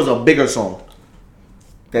intro is a bigger song.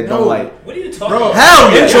 That don't like. What are you talking Bro. about? Hell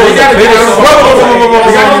yeah. Intro is a bigger song.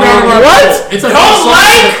 What? It's a Don't song Like?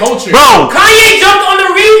 for the culture. Bro, Kanye jumped on the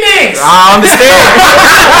remix. I understand.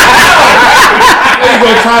 There you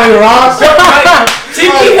go, Charlie Ross. See,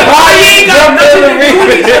 Kanye got nothing to do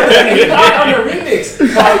with each other. He got on the remix. You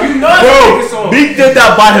know that's a bigger song. Meek did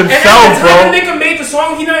that by And at himself, the time bro. the nigga made the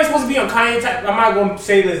song, he not even supposed to be on Kanye type. I'm not gonna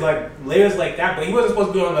say this like layers like that, but he wasn't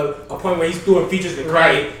supposed to be on a point where he's doing features with Kanye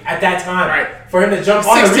Right. at that time. Right. For him to jump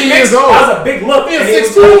on the 16 remix, years old. that was a big look. Yeah, and he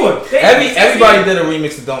was 16. cool. Everybody did a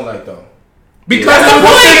remix to Don't Like though. Because That's it the was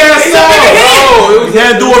a point. big ass It's a song. big hit. Oh, You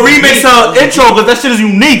can't do a remix intro because that shit is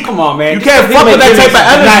unique. Come on, man. You can't fuck with that type of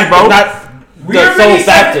energy, bro. We The already soul said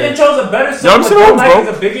factor. the intro's a better song, Yo, I'm but serious, Don't Like bro. is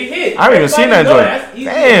a bigger hit. I haven't even seen that Everybody know joint. that's easy.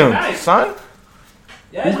 Damn, Facts. son.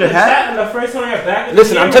 Yeah, Who it's could been have- sat in the first time I got back.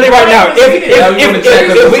 Listen, I'm telling you right now, if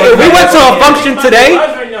we went to a function today,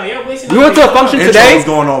 we went to a function Intro today, was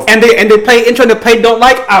going off. and they play intro and they play Don't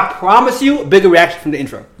Like, I promise you, bigger reaction from the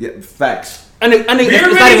intro. Yeah, facts. And We it's not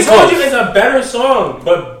already even told close. you it's a better song,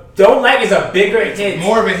 but Don't Like is a bigger hit.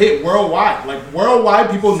 More of a hit worldwide. Like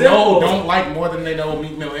worldwide, people Simple. know Don't Like more than they know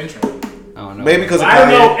Meek Mill intro. I don't know. Maybe because of I don't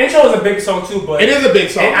know. Kanye. Intro is a big song too, but It is a big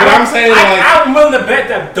song. and But I'm saying like I'm willing to bet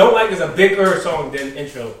that Don't Like is a bigger song than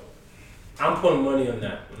intro. I'm putting money on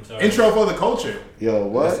that. I'm sorry. Intro for the culture. Yo,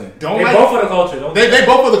 what? Listen. Don't They like both for the culture. Don't they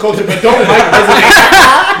both for the culture, but don't like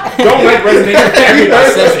resonate. Don't like resonate with everybody.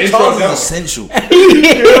 So intro Charles is don't. essential.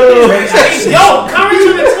 Yo, comment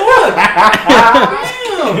on the tour.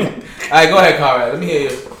 All right, go ahead, Conrad. Let me hear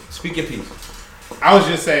you. Speak your piece. I was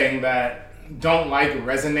just saying that don't like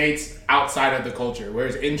resonates outside of the culture,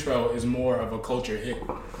 whereas intro is more of a culture hit,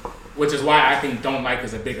 which is why I think don't like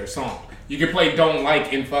is a bigger song. You can play don't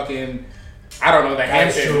like in fucking, I don't know, the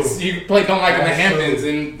That's Hamptons. true. You can play don't like in the That's Hamptons,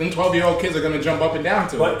 and them 12-year-old kids are gonna jump up and down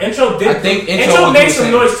to it. But intro did. I think intro intro will do made the some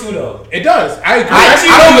same. noise too, though. It does. I agree.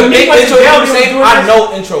 I don't even think Nick intro will do the was same. doing I that.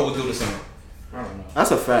 know intro will do the same. I don't know.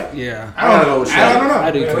 That's a fact. Yeah. I don't know. with I Shaq. don't know.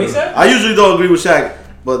 I do Wait, what he too. said? I usually don't agree with Shaq,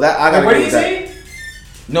 but that I gotta What agree did he with that. say?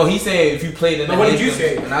 No, he's saying if you played in the No, what did you Hamptons,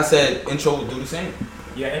 say? and I said intro will do the same.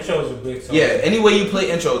 Yeah, intro is a big song. Yeah, any way you play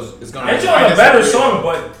intros, it's gonna. Intro I is a better disagree. song,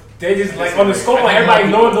 but they just like on the disagree. scope I of think everybody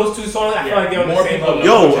more knowing those two songs. I feel like they're on more the same people level.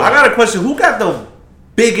 know. Yo, I got a question. Who got the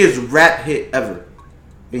biggest rap hit ever?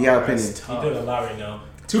 In your opinion? That's He tough. doing a lot right now.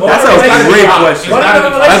 That's Well, a it's great gotta be- question. One of gotta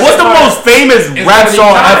them be- Like, what's the most famous It's rap gotta be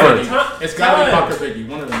song Time. ever? It's gotta be Pac or Biggie,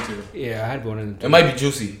 one of them two. Yeah, I had one of them. It might be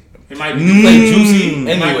Juicy. It might be. You play Juicy It might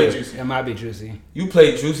be anyway. Juicy. It might be Juicy. You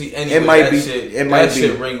play Juicy anyway. It might that be- Shit, it might that be.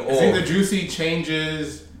 shit ring It's either all. Juicy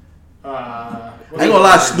changes. I ain't gonna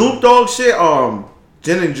lie, Snoop Dogg shit,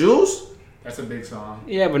 Gin and Juice? That's a big song.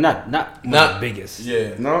 Yeah, but not one of Not- the biggest.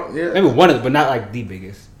 Yeah. No, yeah. Maybe one of, but not like the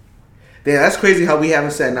biggest. Damn, that's crazy how we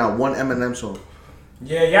haven't said not one Eminem song.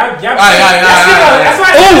 Yeah, y'all. Alright, alright. That's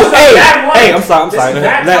why. Oh, it's hey, that one. hey, I'm sorry. This is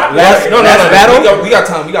that topic. Last No. battle. We got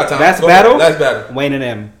time. We got time. Last Go ahead. battle? Last battle. Wayne and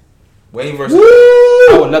M. Wayne versus.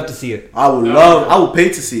 I Woo! would love to see it. I would pay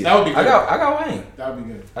to see it. That would be good. I got Wayne. That would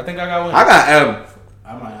be good. I think I got Wayne. I got M.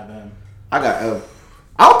 I might have them. I got M.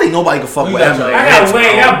 I don't think nobody can fuck Who with you M. got, I got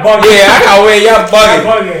Wayne. Y'all bugging. Yeah, I got Wayne. Y'all Y'all bugging.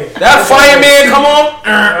 bugging. That fireman, come on.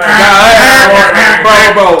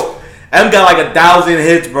 Bro. M got like 1,000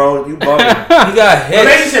 hits, bro. You bugging. He got hits.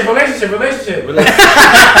 Relationship.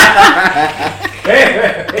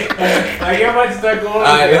 Like y'all about to start going.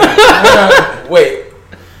 Alright. Wait,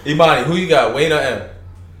 Imani, who you got? Wayne or M?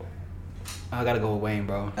 I gotta go with Wayne,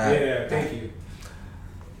 bro. Yeah, thank you.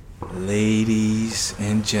 Ladies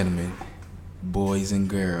and gentlemen, boys and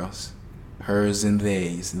girls, hers and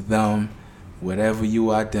theys, them, whatever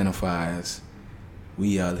you identify as,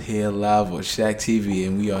 we are here live on Shaq TV,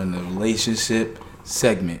 and we are in the relationship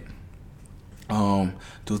segment.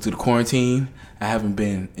 Due to the quarantine, I haven't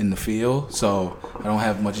been in the field, so I don't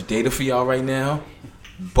have much data for y'all right now.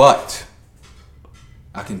 But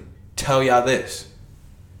I can tell y'all this.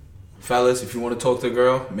 Fellas, if you want to talk to a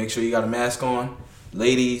girl, make sure you got a mask on.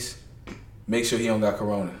 Ladies, make sure he don't got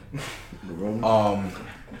corona. Now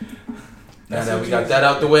that we got that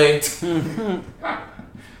out the way,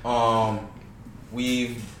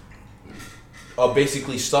 we are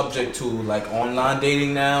basically subject to like online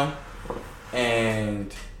dating now,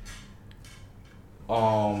 and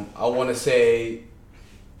I want to say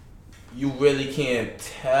you really can't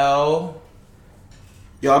tell.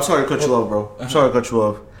 Yo, I'm sorry to cut you off, bro. I'm sorry to cut you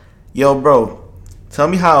off. Yo, bro, tell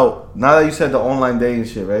me how, now that you said the online dating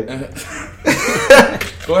shit, right? Go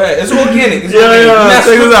ahead. It's organic. It's Yeah, organic. yeah, We're not check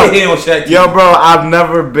this scripted out. here on Shaq TV. Yo, bro, I've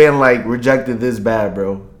never been like rejected this bad,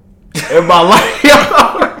 bro. In my life,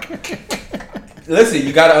 Listen,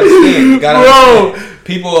 you gotta understand. You gotta Bro. understand.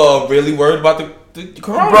 People are really worried about the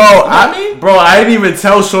corona. bro. You know what I mean? Bro, I didn't even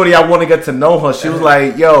tell Shorty I want to get to know her. She was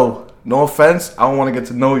like, "Yo, no offense, I don't want to get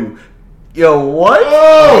to know you." Yo, what?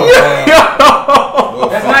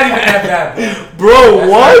 That's not even that bad, bro. Bro,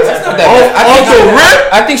 what? That's not that bad.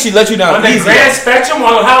 I think she let you down On the easy. grand spectrum,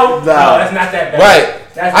 on how? No, Nah. that's not that bad.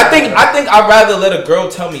 Right. That's I not think bad. I'd rather let a girl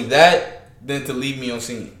tell me that than to leave me on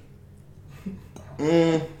scene.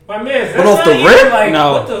 My man, that's But off not the even rip? like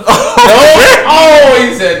No. what the fuck? Oh,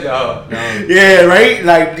 he said no. Yeah, right?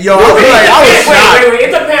 Like, yo, I was like, I was shocked. Wait.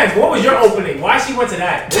 It depends. What was your opening? Why she went to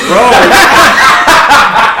that? Bro,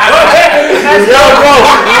 yo, bro,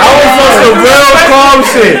 I was on some real calm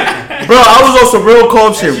shit. Bro, I was on some real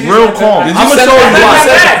calm shit. Real calm. Did you I'ma send show that? you why.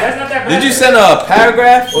 That's not that bad. Did you send a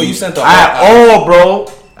paragraph or you sent a Bro.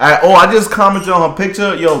 I just commented on her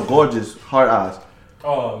picture. Yo, gorgeous. Heart eyes.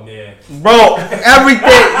 Oh man. Bro,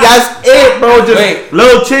 everything. That's it, bro. Just Wait.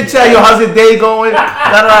 little chit chat. Yo, how's your day going? Da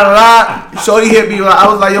da da. Shorty hit me. I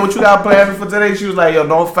was like, yo, what you got planned for today? She was like, yo,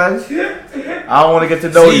 no offense. I don't want to get to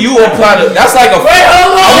know See, you. you apply to. That's like a. I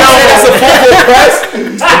would say that's a full press.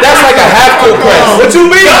 But that's like a half full press. What you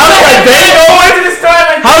mean? I was like, Go damn. into the story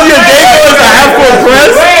like How's your day going? Is a Afro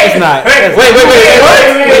press? It's not. Wait.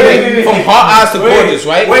 From hot eyes to gorgeous,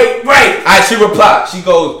 right? Wait. Alright, she replied. She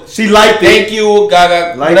goes, She liked it. thank you,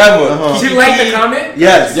 Gaga, Like- whatever. uh-huh. She liked the comment?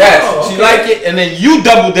 Yes. Yes, Oh, she okay. liked it, and then you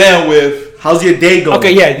double down with. How's your day going?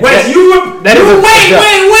 Okay, yeah. Wait, that is a wait. You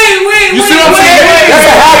see what I'm saying? That's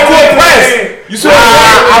a hardcore press. You see what I'm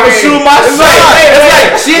saying? I was shooting my It's shot.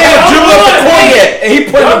 like she ain't even dribbled up the court yet, and he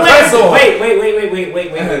put the press on. Wait.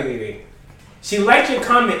 She liked your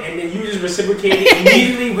comment and then you just reciprocated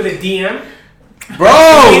immediately with a DM. Bro,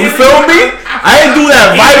 you feel me? I didn't do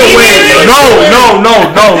that right away. No.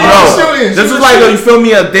 This was like, you feel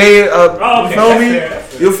me, a day. Oh, okay, you feel that's me? fair,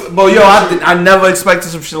 that's fair. But yo, I never expected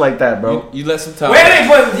some shit like that, bro. You let some time. Wait,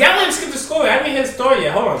 but y'all didn't skip the story. I didn't hear the story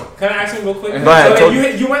yet. Hold on. Can I ask him real quick? Go ahead, So told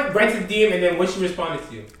you went right to the DM and then what she responded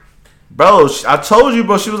to you? Bro, I told you,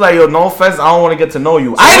 bro. She was like, yo, no offense, I don't want to get to know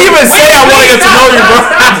you. I didn't even say I want to get to know you, bro.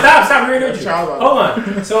 Stop. We're gonna do you. Hold on.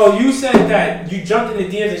 So you said that you jumped in the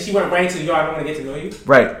DMs and she went right to yo, I don't want to get to know you?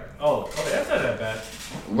 Right. Oh, okay, that's not that bad.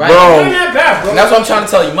 Right. Bro. That's not that bad, bro. And that's what I'm trying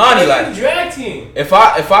to tell you, Monty. Like, drag team. if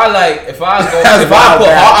I put hot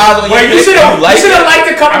eyes on your Wait, you face should and have you like it,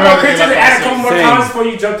 liked a couple I'd more rather get pictures and left add a couple more Same. comments before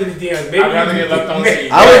you jumped in the DMs. Maybe I'd rather get left on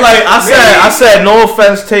scene. I was like, I said, no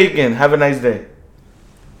offense taken. Have a nice day.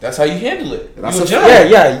 that's how you handle it. That's You a a judge.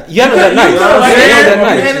 Yeah. You handle that nice. you know what I'm You handle You that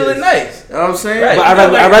nice. handle it nice. You know what I'm saying? Right. But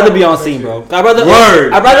I'd rather be on scene, bro. I'd rather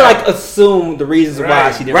like assume the reasons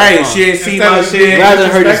why she didn't Right, respond. she ain't seen Instead my of shit. being Rather than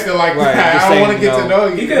her just- disrespected like right, that, just I don't want to saying, get to know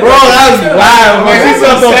you. could've- Bro, that's wild. Like, Man, that's she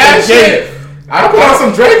some sucked sad up shit. shit. I put on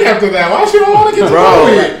some Drake after that. Why she don't want to get to know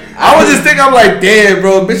me? I was just thinking, I'm like, damn,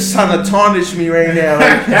 bro, bitch is trying to tarnish me right now.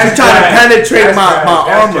 Like, she's trying to penetrate my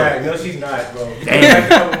armor. No, she's not, bro. You can have a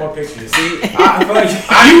couple more pictures. See, I feel like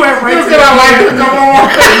you went right You to said I like her. Come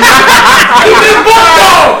on. He did both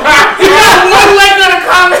though. He got one leg on the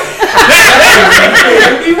comment.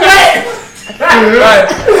 He went.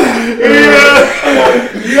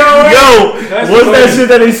 Yo, what's that shit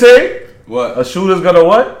that they say? What? A shooter's gonna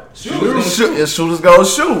what? Shoot. A shooter's gonna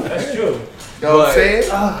shoot. That's true. You know what I'm saying?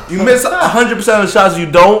 You miss 100% of the shots you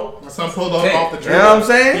don't. My son pulled off off the You know what I'm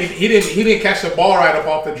dribble. saying? He didn't catch the ball right up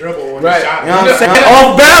off the dribble when Right. he shot. You know what I'm saying?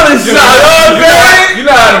 Off balance shot. You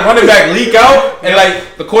know how the running back leak out and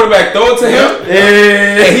like the quarterback throw it to him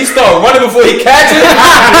Yeah. and he start running before he catches.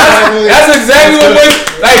 That's exactly what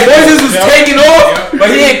Moises was taking off, but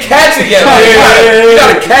he ain't catch it yet. Like, you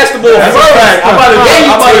gotta catch the ball first. I'm about to Then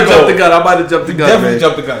you jump take the gun. I'm about to jump the gun. Definitely man.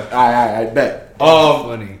 jump the gun. I bet.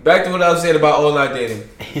 Funny. Back to what I was saying about online dating.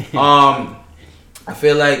 I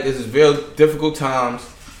feel like this is real difficult times.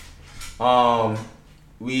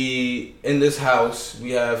 We in this house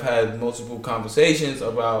we have had multiple conversations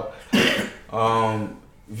about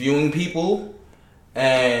viewing people,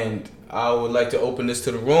 and I would like to open this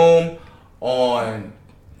to the room on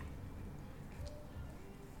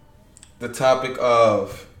the topic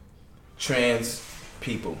of trans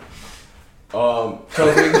people. I'm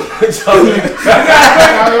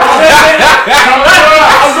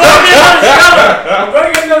going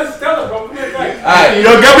to get another Stella, bro. Come here, back. Alright,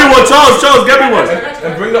 Yo, get me one, Charles, get me one.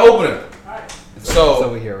 and bring the opener. It's So,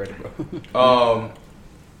 over here already, bro.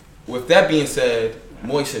 with that being said,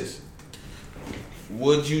 Moises,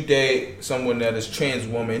 would you date someone that is trans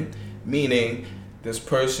woman, meaning this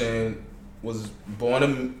person was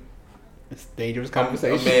born It's dangerous a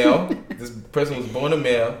conversation. male, this person was born a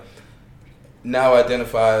male, now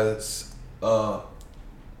identifies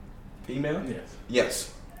female? Yes.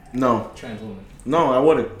 Yes. No, Trans woman. I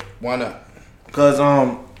wouldn't. Why not? Cause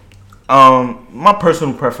my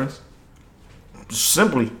personal preference,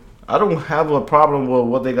 simply, I don't have a problem with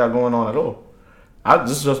what they got going on at all.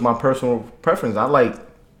 This is just my personal preference. I like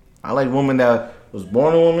women that was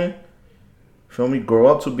born a woman, feel me, grow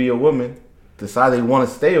up to be a woman, decide they want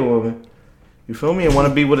to stay a woman, you feel me, and want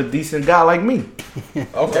to be with a decent guy like me.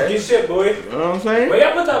 Okay. Good shit, boy. You know what I'm saying? Where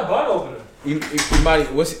y'all put that butt opener? Imani,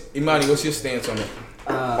 what's your stance on it?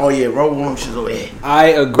 Oh yeah, roll one, she's over here. I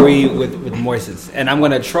agree with Moises, and I'm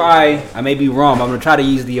gonna try. I may be wrong, but I'm gonna try to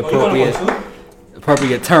use the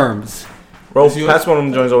appropriate terms. Roll, It's yours? pass one of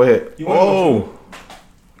them joints over here. You want Oh.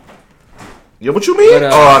 Yo, what you mean?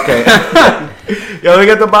 But, oh, okay. Yo, let me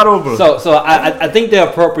get the bottle open. So I think the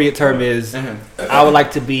appropriate term is I would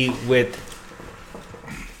like to be with.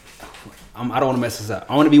 I don't want to mess this up.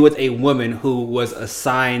 I want to be with a woman who was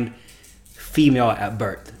assigned female at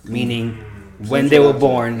birth, meaning when they were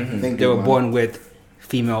born, they were born with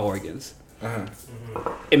female organs.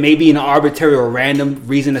 It may be an arbitrary or random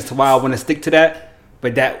reason as to why I want to stick to that,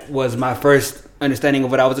 but that was my first understanding of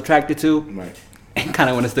what I was attracted to, Right. and kind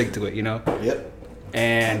of want to stick to it, you know. Yep.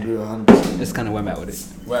 And 100%. that's kind of where I'm at with it.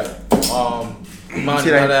 Right.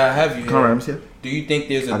 Imani, now that I have you All right, let here, me see it. do you think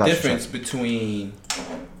there's I a got you, difference between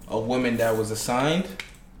a woman that was assigned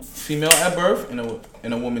female at birth and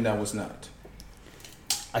a woman that was not?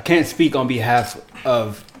 I can't speak on behalf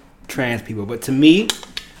of trans people, but to me,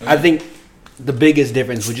 I think the biggest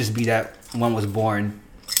difference would just be that one was born.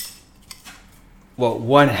 Well,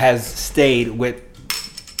 one has stayed with.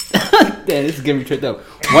 Damn, this is getting me tripped up.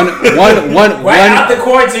 One. Right out the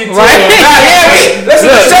quarantine. Too. Right? Listen,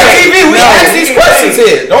 we ask these questions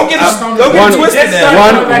here. Don't get it twisted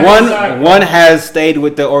now. One has stayed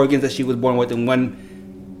with the organs that she was born with, and one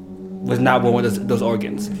was not born with those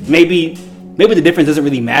organs. Maybe the difference doesn't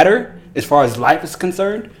really matter as far as life is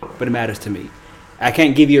concerned, but it matters to me. I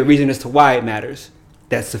can't give you a reason as to why it matters.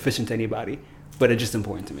 That's sufficient to anybody, but it's just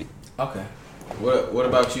important to me. Okay. What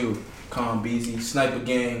about you, Calm Beezy, Sniper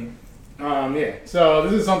Gang? Yeah. So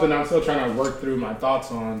this is something I'm still trying to work through my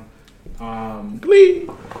thoughts on. Yeah,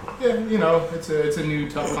 you know, it's a new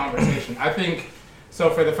tough conversation. I think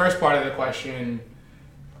so. For the first part of the question,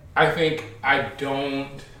 I think I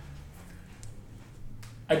don't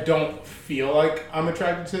feel like I'm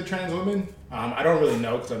attracted to trans women. I don't really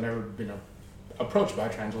know because I've never been approached by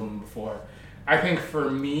a trans woman before. I think for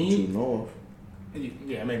me,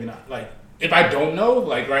 yeah, maybe not. Like if I don't know,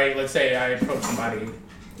 like right, let's say I approach somebody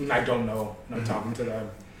and I don't know and I'm talking to them.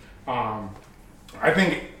 I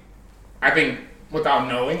think without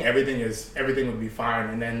knowing, everything would be fine.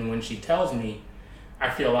 And then when she tells me, I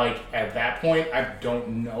feel like at that point I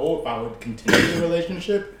don't know if I would continue the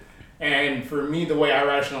relationship. And for me, the way I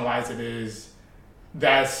rationalize it is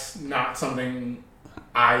that's not something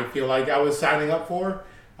I feel like I was signing up for.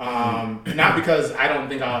 Not because I don't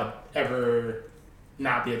think I'll ever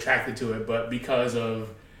not be attracted to it, but because of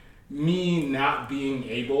me not being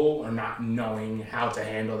able or not knowing how to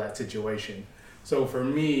handle that situation. So for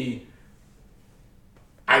me,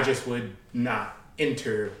 I just would not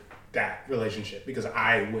enter that relationship because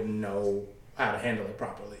I wouldn't know how to handle it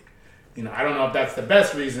properly. You know, I don't know if that's the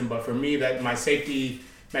best reason, but for me, that my safety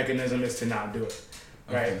mechanism is to not do it,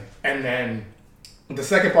 right? Okay. And then the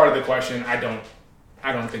second part of the question, I don't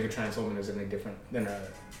think a trans woman is any different than a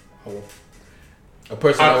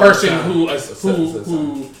person who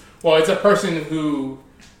well, it's a person who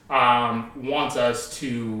wants us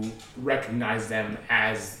to recognize them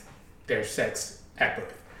as their sex at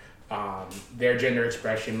birth. Their gender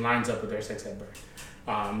expression lines up with their sex at birth.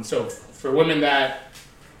 So for women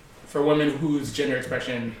whose gender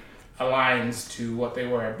expression aligns to what they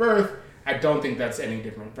were at birth, I don't think that's any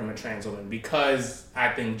different from a trans woman because I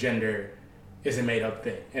think gender is a made up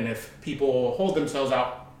thing. And if people hold themselves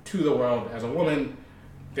out to the world as a woman,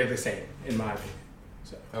 they're the same, in my opinion.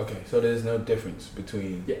 So. Okay, so there's no difference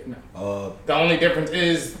between... Yeah, no. The only difference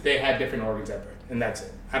is they had different organs at birth, and that's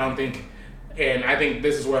it. I don't think... And I think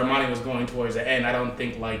this is where Imani was going towards the end. I don't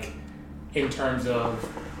think, like, in terms of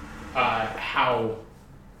how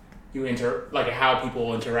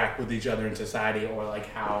people interact with each other in society, or like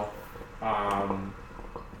how,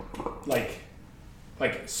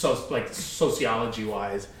 sociology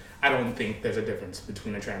wise, I don't think there's a difference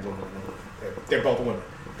between a trans woman and a woman. They're both women.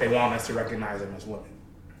 They want us to recognize them as women.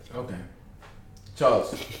 Okay.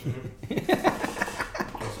 Charles.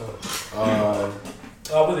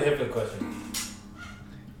 I wasn't here for the question.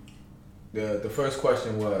 The first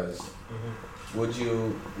question was, would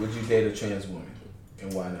you date a trans woman,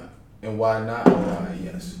 and why not? And why not? Or why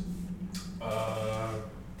yes?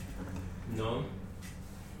 No.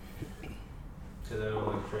 Because I don't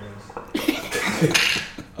like trans.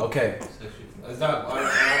 Okay. It's not.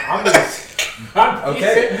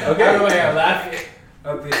 Okay. I don't know why I'm laughing.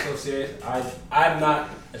 I'm being so serious. I'm not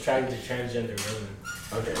attracted to transgender women.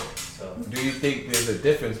 Okay. So. Do you think there's a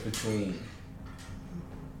difference between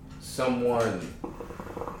someone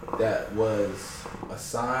that was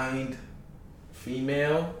assigned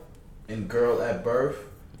female and girl at birth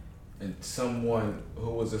and someone who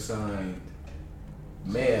was assigned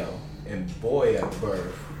male and boy at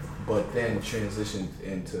birth but then transitioned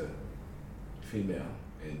into female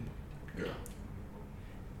and girl?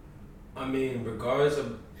 I mean, regardless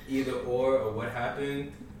of either or what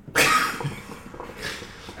happened,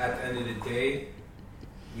 at the end of the day,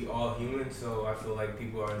 we all human, so I feel like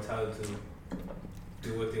people are entitled to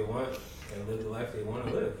do what they want and live the life they want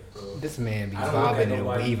to live. So this man be bobbing and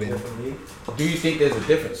weaving. Do you think there's a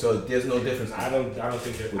difference? So there's no difference. I don't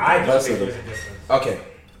think there's. I don't think there's a difference. Okay.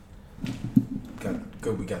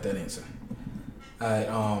 Good. We got that answer. All right.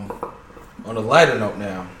 On a lighter note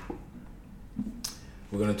now,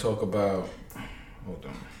 we're gonna talk about. Hold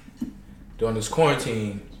on. During this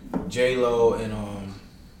quarantine, J-Lo and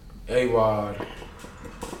A-Rod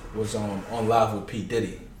was on live with P.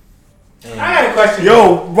 Diddy. I got a question.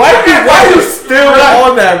 Yo, why you still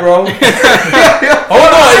on that, bro?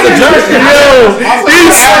 Hold on, it's a Jersey.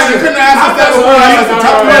 You couldn't ask us that before.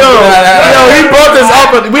 Yo, he brought this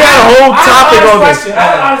up. We had a whole topic on this. I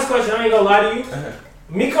have an honest question. I ain't gonna lie to you.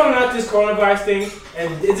 Me coming out this coronavirus thing,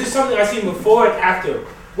 and is this something I've seen before and after?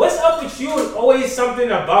 What's up with you? It's always something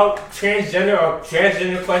about transgender or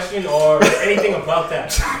transgender question or anything about that.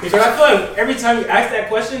 Because I feel like every time you ask that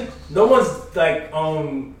question, no one's like,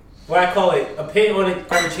 what I call it, opinion on it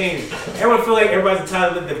ever changes. Everyone feel like everybody's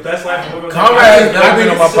entitled to live the best life. Conrad has never been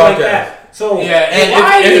on my podcast. Like so Yeah, and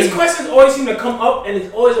why these questions always seem to come up, and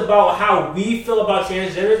it's always about how we feel about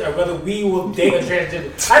transgenders or whether we will date a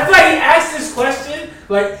transgender. I feel like he asks this question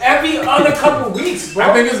like every other couple weeks, bro.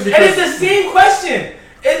 I think it's because and it's the same question.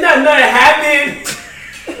 It's not nothing happened.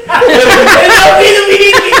 There's no reason we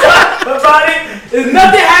need to be talking about it. There's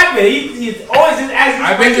nothing happened. He's always just asking.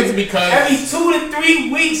 I think it's because every 2 to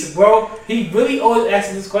 3 weeks, bro. He really always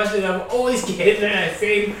asks this question. I'm always getting that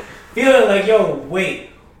same feeling like, yo,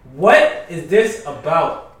 wait, what is this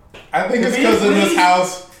about? I think it's because in this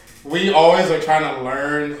house we always are trying to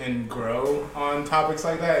learn and grow on topics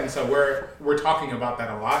like that, and so we're talking about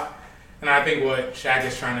that a lot. And I think what Shaq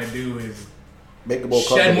is trying to do is Make it more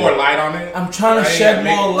shed more light on it. I'm trying to Right? shed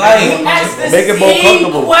Make- more He light. asks the Make it more same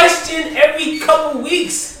comfortable. question every couple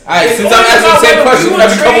weeks. Alright, It's since I'm always asking the about same whether question we were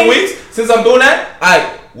every couple trained- weeks, since I'm doing that,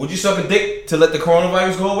 alright, would you suck a dick to let the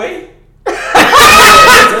coronavirus go away?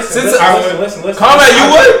 Listen. Conrad, you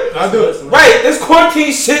would? I'll do it. Right, this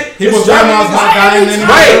quarantine shit. People's is driving grandma's niggas not dying crazy.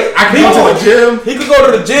 anymore. Right. I can go to the gym. He could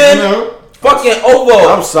go to the gym. You know? Fucking over.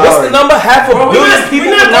 I'm sorry. What's the number? Half a Bro, billion people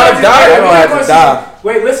we're would not not going have to died. I don't have to die.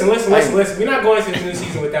 Wait, listen. We're not going to the new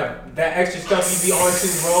season with that extra stuff you be on to,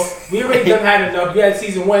 bro. We already done had enough. We had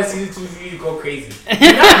season 1, season 2, you go crazy.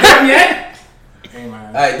 You're not done yet. Hey, man.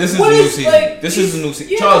 Alright, this is What the new is, season. like, This is the new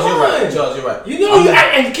season. yeah, Charles, you're come right. on. Charles, you're right. You know,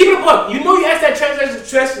 and keep it a buck. You know, you asked that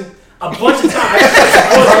question a bunch of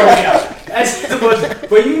times. That's the bullshit.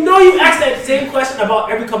 But you know, you asked that same question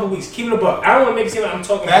about every couple weeks. Keep it a buck. I don't want to make it seem like I'm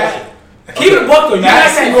talking bullshit. Keep it a buck though. You That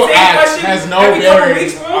asked that single same act question has no every couple bearing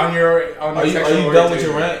weeks, bro. on your Are you sexual done with orientation.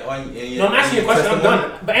 your rant? No, I'm asking you a question. I'm done.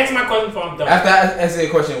 But answer my question before I'm done. After I answer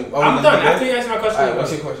your question, I'm done. After you answer my question, Alright, I'm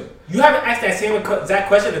what's done. your question? You haven't asked that same exact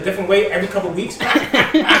question a different way every couple weeks. Keep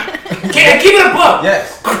it a buck.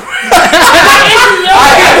 Yes. I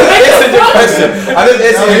Answer your question. I didn't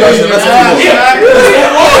answer your question. Let's move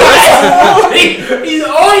on. He's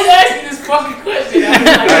always asking this fucking question.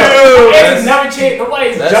 It's never changed.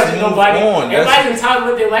 Nobody's Let's judging move nobody. on. Everybody's entitled to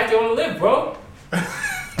live their life they want to live, bro.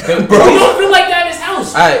 Bro. You don't feel like that in this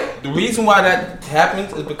house. Alright, the reason why that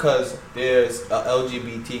happens is because there's a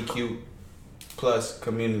LGBTQ plus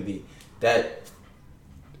community that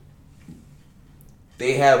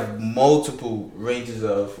they have multiple ranges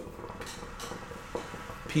of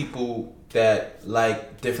people that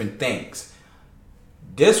like different things.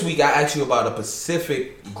 This week I asked you about a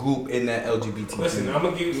specific group in that LGBT Listen, community. I'm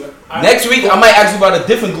gonna give you. Next week I might ask you about a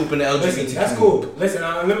different group in the LGBT Listen, that's community. cool. Listen,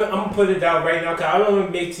 I'm gonna put it down right now because I don't want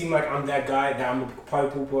to make it seem like I'm that guy that I'm a party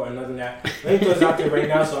pooper or nothing that. Let me throw this out there right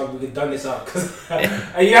now so we can done this up. Cause you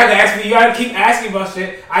have to ask me. You gotta keep asking about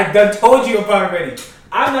shit. I done told you about it already.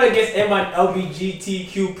 I'm not against my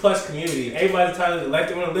LGBTQ plus community. Everybody's entitled to the life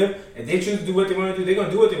they want to live. If they choose to do what they want to do, they're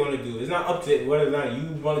gonna do what they want to do. It's not up to whether or not you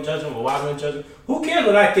want to judge them or I want to judge them. Who cares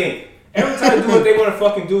what I think? Everyone's trying to do what they want to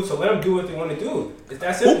fucking do, so let them do what they want to do. It's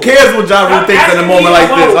that simple. Who cares what Ja Rule Stop thinks in a asking moment me like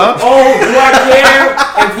this, about, huh? Oh, do I care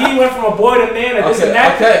if he went from a boy to man or this and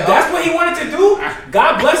that? Okay. If that's what he wanted to do.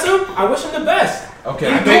 God bless him. I wish him the best.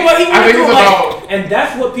 Okay. He's doing what he wanted to do, it's about- and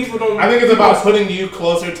that's what people don't. I think it's about putting you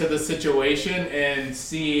closer to the situation and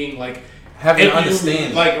seeing like Having if an you-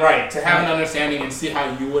 understanding. like right, to have an understanding and see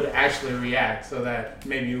how you would actually react, so that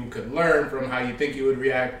maybe you could learn from how you think you would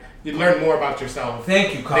react. You'd learn more about yourself. Thank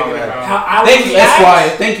you, Thinking Conrad. about- How I Thank would you, react. Esquire.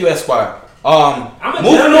 Thank you, Esquire. I'm a Moving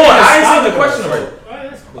on. gentleman. I answered the question already.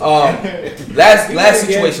 Alright,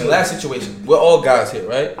 that's cool. Last situation. We're all guys here,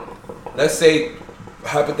 right? Let's say,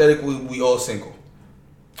 hypothetically, we all single.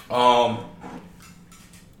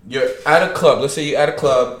 You're at a club. Let's say you're at a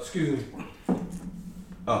club. Excuse me.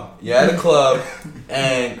 You're at a club,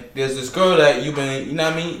 and there's this girl that you've been, you know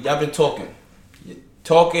what I mean? Y'all been talking.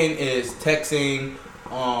 Talking is texting,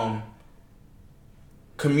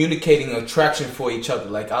 communicating attraction for each other.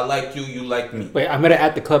 Like, I like you, you like me. Wait, I met her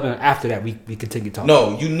at the club, and after that, we continued talking.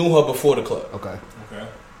 No, you knew her before the club. Okay.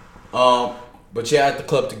 But you're at the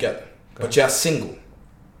club together. But you're single.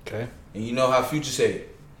 Okay. And you know how Future said,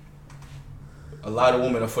 a lot of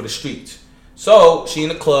women are for the streets. So, she in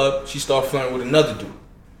the club, she start flirting with another dude.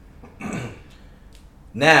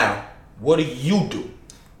 Now, what do you do?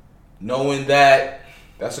 knowing that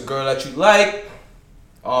that's a girl that you like,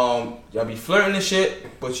 y'all be flirting and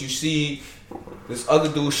shit, but you see this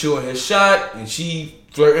other dude shooting his shot and she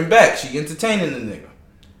flirting back, she entertaining the nigga.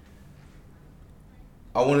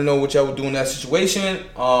 I want to know what y'all would do in that situation.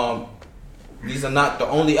 These are not the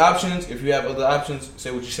only options. If you have other options,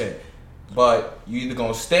 say what you say. But you either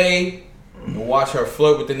gonna stay and watch her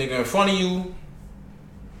flirt with the nigga in front of you.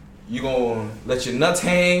 You gonna let your nuts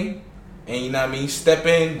hang, and you know what I mean, step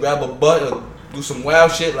in, grab a butt, or do some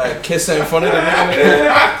wild shit like kiss her in front of the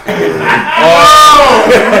nigga.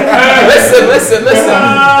 Listen. It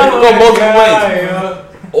can go both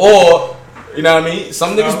ways. Or, you know what I mean?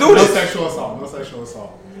 Some niggas do this. No sexual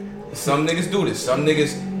assault. Some niggas do this. Some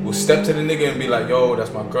niggas will step to the nigga and be like, yo,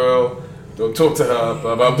 that's my girl. Don't talk to her,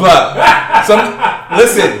 blah, blah, blah.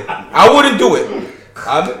 Listen, I wouldn't do it.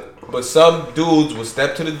 But some dudes will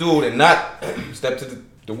step to the dude and not step to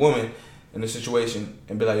the woman in the situation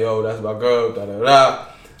and be like, yo, that's my girl, da, da,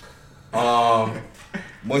 da.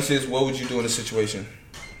 Moises, what would you do in this situation?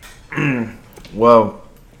 Well,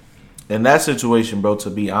 in that situation, bro, to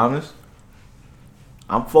be honest,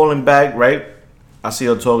 I'm falling back, right? I see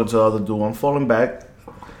her talking to the other dude. I'm falling back,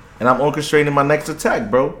 and I'm orchestrating my next attack,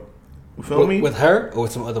 bro. You feel me? With her or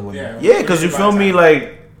with some other woman? Yeah, because you feel me?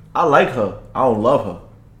 Like, I like her. I don't love her.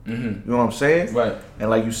 Mm-hmm. You know what I'm saying? Right. And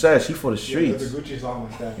like you said, she for the streets. The Gucci song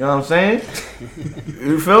like that. You know what I'm saying?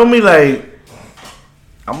 You feel me? Like,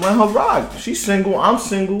 I'm letting her rock. She's single. I'm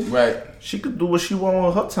single. Right. She could do what she want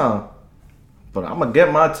with her time. But I'm going to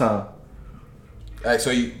get my time. Alright,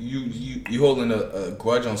 so you holding a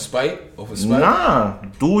grudge on spite? Over spite? Nah,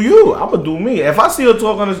 do you? I'ma do me. If I see her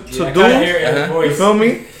talking to dudes, you feel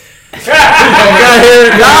me? Nah,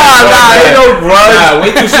 ain't no grudge. Nah,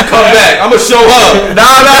 wait till she come back. I'ma show up.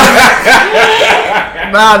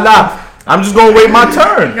 Nah. I'm just gonna wait my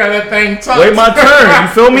turn. You got that thing tucked. Wait my turn. You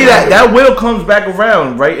feel me? That will comes back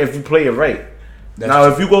around, right? If you play it right. Now,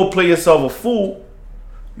 if you go play yourself a fool,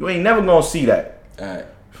 you ain't never gonna see that. Alright.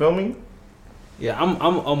 Feel me? Yeah, I'm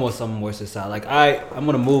almost on Moises' side. Like I'm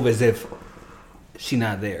gonna move as if she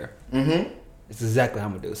not there. Mm-hmm. It's exactly how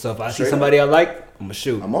I'm gonna do. So if I see somebody I like, I'm gonna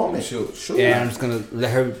shoot. I'm on it. Shoot. Yeah, I'm just gonna let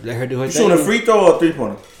her do her thing. Shooting a free throw or a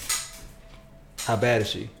 3-pointer? How bad is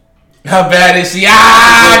she? How bad is she?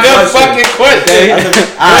 Good fucking question.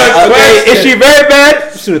 Okay, is she very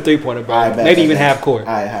bad? Shoot a 3-pointer, bro. Right, Maybe even half court.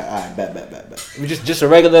 Alright, bet. Just a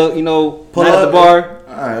regular, Pull not up at the bar.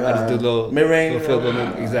 Alright, I just do a little mid-range. little field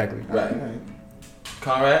goal. Exactly. Right.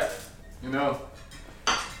 Conrad? You know,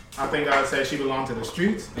 I think I would say she belonged to the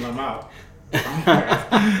streets, and I'm out.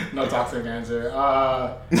 No toxic answer.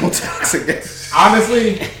 No toxic answer.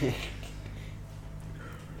 Honestly,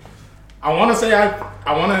 I want to say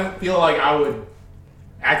I want to feel like I would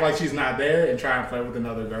act like she's not there and try and flirt with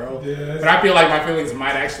another girl. Yeah, but I feel like my feelings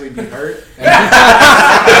might actually be hurt. So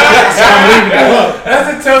I'm leaving the club.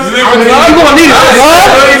 That's a tough You gonna need it,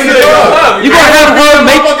 club? You gonna have her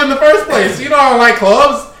make fuck in the first place. You know I don't like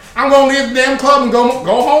clubs. I'm gonna leave the damn club and go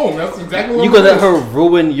home. That's exactly what you gonna let her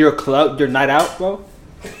ruin your club, your night out, bro?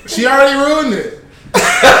 She already ruined it. She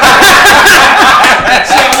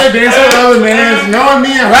out there dancing with other men, knowing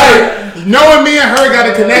me and her got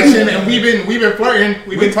a connection, and we've been flirting,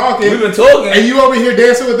 we've been talking, and you over here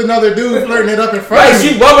dancing with another dude, flirting it up in front of me.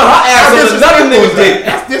 She bumming her ass on another nigga's dick.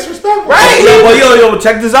 That's disrespectful. Right? Yo,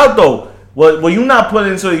 check this out though. What you not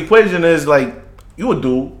putting into the equation is like, you a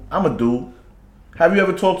dude, I'm a dude. Have you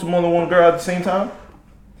ever talked to more than one girl at the same time?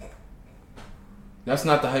 That's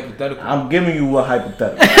not the hypothetical. I'm giving you a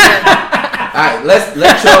hypothetical. Alright, let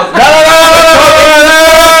y'all. No.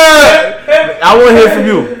 I want to hear from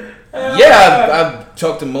you. Yeah, I've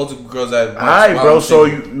talked to multiple girls that. Alright, bro. So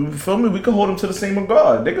you feel me? We can hold them to the same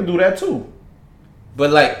regard. They could do that too.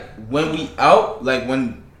 But like when we out, like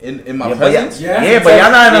when in my presence, but y'all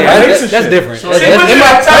not in a relationship. That's different.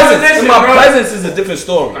 In my presence is a different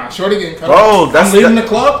story. Nah, shorty getting cut. Bro, I'm leaving the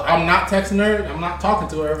club. I'm not texting her. I'm not talking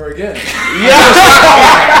to her ever again.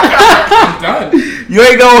 I'm done. You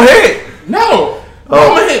ain't gonna hit. No.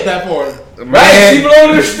 I'm gonna hit that for her. Right? She belong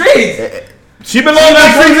to the streets. She belongs to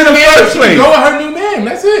the streets in the first place. Go with her new man.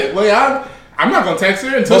 That's it. Like I'm not gonna text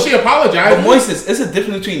her until she apologizes. But Moises, it's a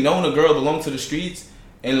difference between knowing a girl belongs to the streets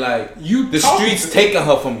and like the streets taking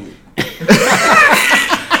her from you.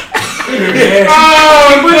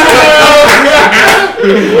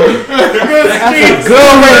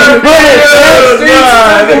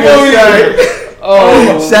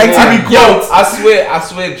 Shaq TV quotes. I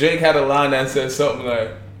swear Drake had a line that said something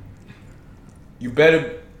like, You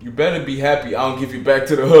better be happy I don't give you back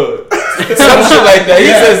to the hood. Some shit like that. He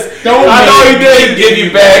says, I know he didn't give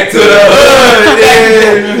you back to the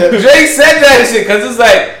hood. Drake said that shit because it's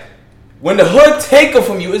like, when the hood take her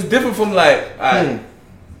from you, it's different from like, alright,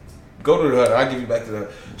 go to the hood. I'll give you back to the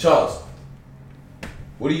hood. Charles,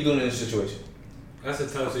 what are you doing in this situation? That's a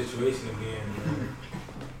tough situation to be in, man.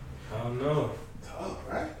 I don't know. Tough,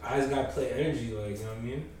 right? I just gotta play energy, like, you know what I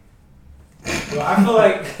mean? Well, I feel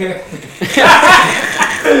like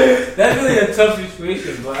that's really a tough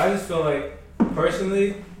situation, but I just feel like,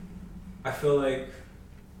 personally, I feel like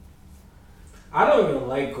I don't even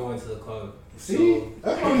like going to the club. See,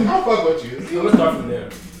 that's why I'll fuck with you. I'm gonna start from there.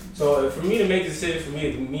 So for me to make the decision, for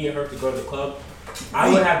me and her to go to the club, I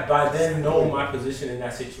would have by then known my position in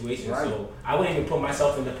that situation. Right. So I wouldn't even put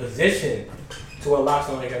myself in the position to allow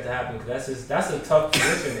something like that to happen. Because that's a tough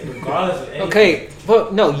position, regardless of anything. Okay,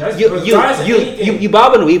 but no, That's you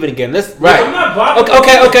bobbing and weaving again. Let's I'm not bothering.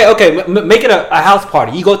 Okay. Make it a house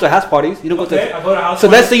party. You go to house parties. You don't go Okay, to. I go to house So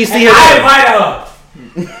party, let's say you see and her I there. invited her.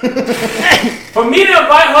 For me to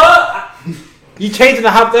invite her, You changing the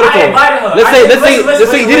hypothetical. I invited her. Let's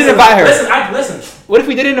say you didn't invite her. Listen. What if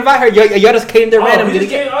we didn't invite her? Y'all just came there randomly.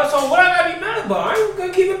 So what I gotta be mad about? I'm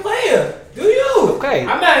gonna keep it playing. Do you? Okay.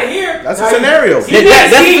 I'm not here. That's a scenario.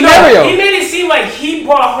 That's a scenario. He made it seem like he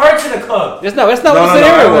brought her to the club. That's not what the I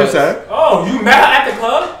scenario was. understand. Oh, you met her at the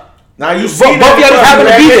club? Now you see Both y'all just happen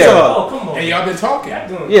to be there. Oh, come on. And y'all been talking.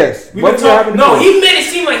 Yes. We Both been y'all talking. happen to No, be he made it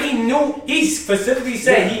seem like he knew. He specifically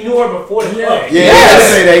said he knew her before the club. Yeah, Yes. he did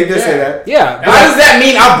say that. He did say that. there. Yeah. How does that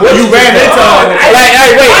mean I You ran into her. Like,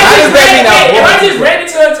 hey, wait, how does that mean If I I just ran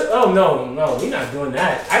into her, no, we're not doing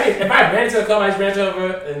that. If I ran into the club, I just ran into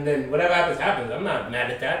her, and then whatever happens, happens. I'm not mad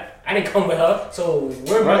at that. I didn't come with her, so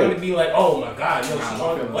we're not going to be like, oh my god, no, she's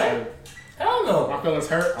on the what? Hell no. My feelings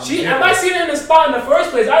hurt. If I seen her in the spot in the first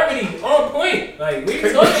place, I already on point. Like, what are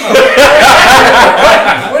you talking about?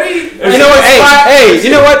 What are you? You know what? Hey, you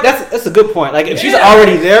know what? That's a good point. Like if she's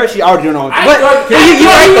already there, she already doing all. I But thought- you're I right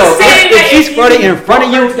thought you though. were saying If that she's if flirting you in front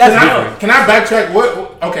of you, that's No. different. Can I backtrack?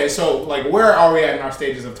 Okay, so like, where are we at in our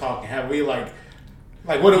stages of talking? Have we like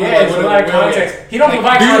what do we Yeah, like? it's What a do lot of we- where are we context. at? He don't Like,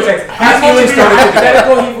 provide do you- context. have That's feelings supposed to be started to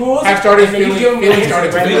hypothetical, he rules. Have started and then you feeling- give him feelings an started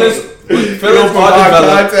answer to right Feelings, away. feelings are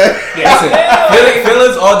developed. Listen, Yeah.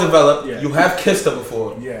 feelings are developed. Yeah. You have kissed her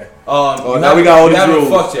before. Yeah, now we got all you these haven't rules.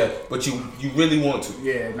 fucked yet, but you really want to.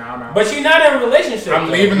 yeah, no. But you're not in a relationship. I'm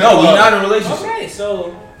though. leaving the No, we're club. not in a relationship. Okay,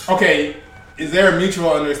 so Okay, is there a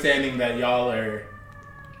mutual understanding that y'all are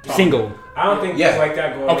talking? Single. I don't think Yeah. it's like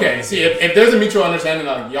that going on. Okay, see if there's a mutual understanding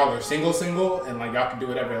that like, y'all are single, and like y'all can do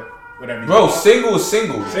whatever you Bro, want. single is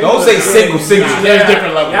single. Single Don't say is single, single. single. Nah, there's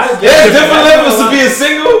different levels. Yeah, There's different levels to being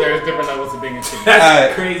single. There's different levels of being a single. That's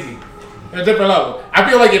Alright. crazy. There's different levels. I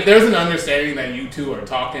feel like if there's an understanding that you two are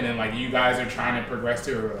talking and like you guys are trying to progress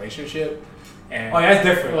to a relationship, and Oh, that's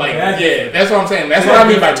different. like That's yeah, that's what I'm saying. That's Yeah, what I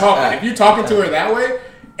mean by different. talking. Alright. If you're talking to her that way,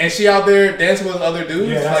 and she out there dancing with other dudes,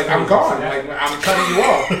 Yeah, that's like I'm crazy. gone. See, Like I'm cutting you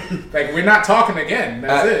off. Like we're not talking again.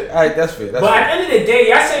 That's it. Alright, that's fair. That's But at fair. the end of the day,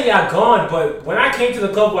 y'all say y'all gone, but when I came to the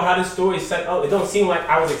club with how this story is set up, it don't seem like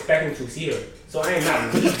I was expecting to see her. So I ain't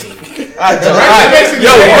not leaving. Alright, basically-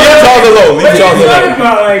 yo, leave Charles alone. What Leave are you Charles talking alone.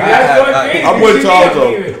 about? Like, that's going Alright, crazy. I'm with What you Charles, mean though.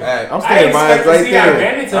 I'm leaving? Alright. I'm I staying didn't my ass expect to right see I ran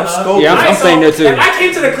there. into I'm her. scoping. Yeah, I'm staying there too. If I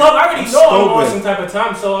came to the club, I already know I'm on scoping. some type of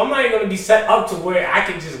time, so I'm not even gonna be set up to where I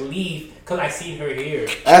can just leave because I seen her here.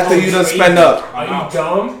 After you done spend up. Are you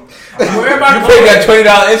dumb? Where am I You paid that going?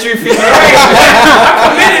 $20 entry fee. I'm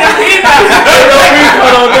committed. I'm in that.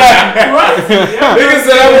 Right? Yeah, Nigga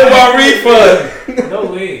said I want my refund. no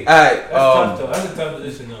way. Alright, That's tough though. That's a tough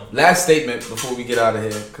position though. last statement before we get out of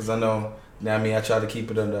here, because I know, I try to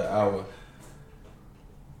keep it under an hour.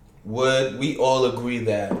 Would we all agree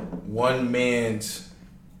that one man's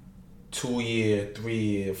 2-year,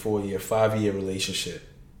 3-year, 4-year, 5-year relationship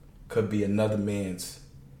could be another man's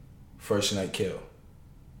first night kill?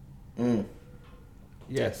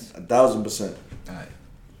 Yes. 1,000%. Alright.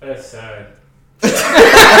 That's sad. We're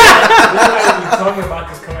not talking about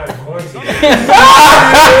this coming out of quarantine.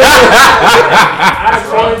 Out of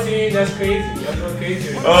quarantine, that's crazy. That's so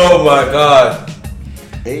crazy. Oh my God.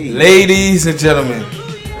 Hey. Ladies and gentlemen,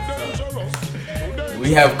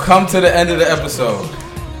 we have come to the end of the episode.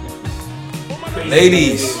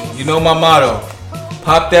 Ladies, you know my motto.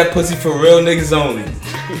 Pop that pussy for real niggas only.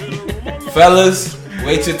 Fellas,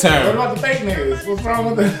 wait your What turn. about the fake niggas? What's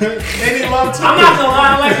wrong with them? They need love too. I'm not gonna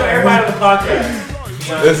lie, I like what everybody on the podcast.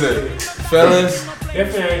 Listen, fellas,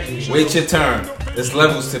 Different energy. wait your turn. There's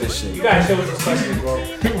levels to this You shit. gotta show us those questions, bro.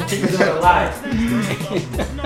 You're doing a lot.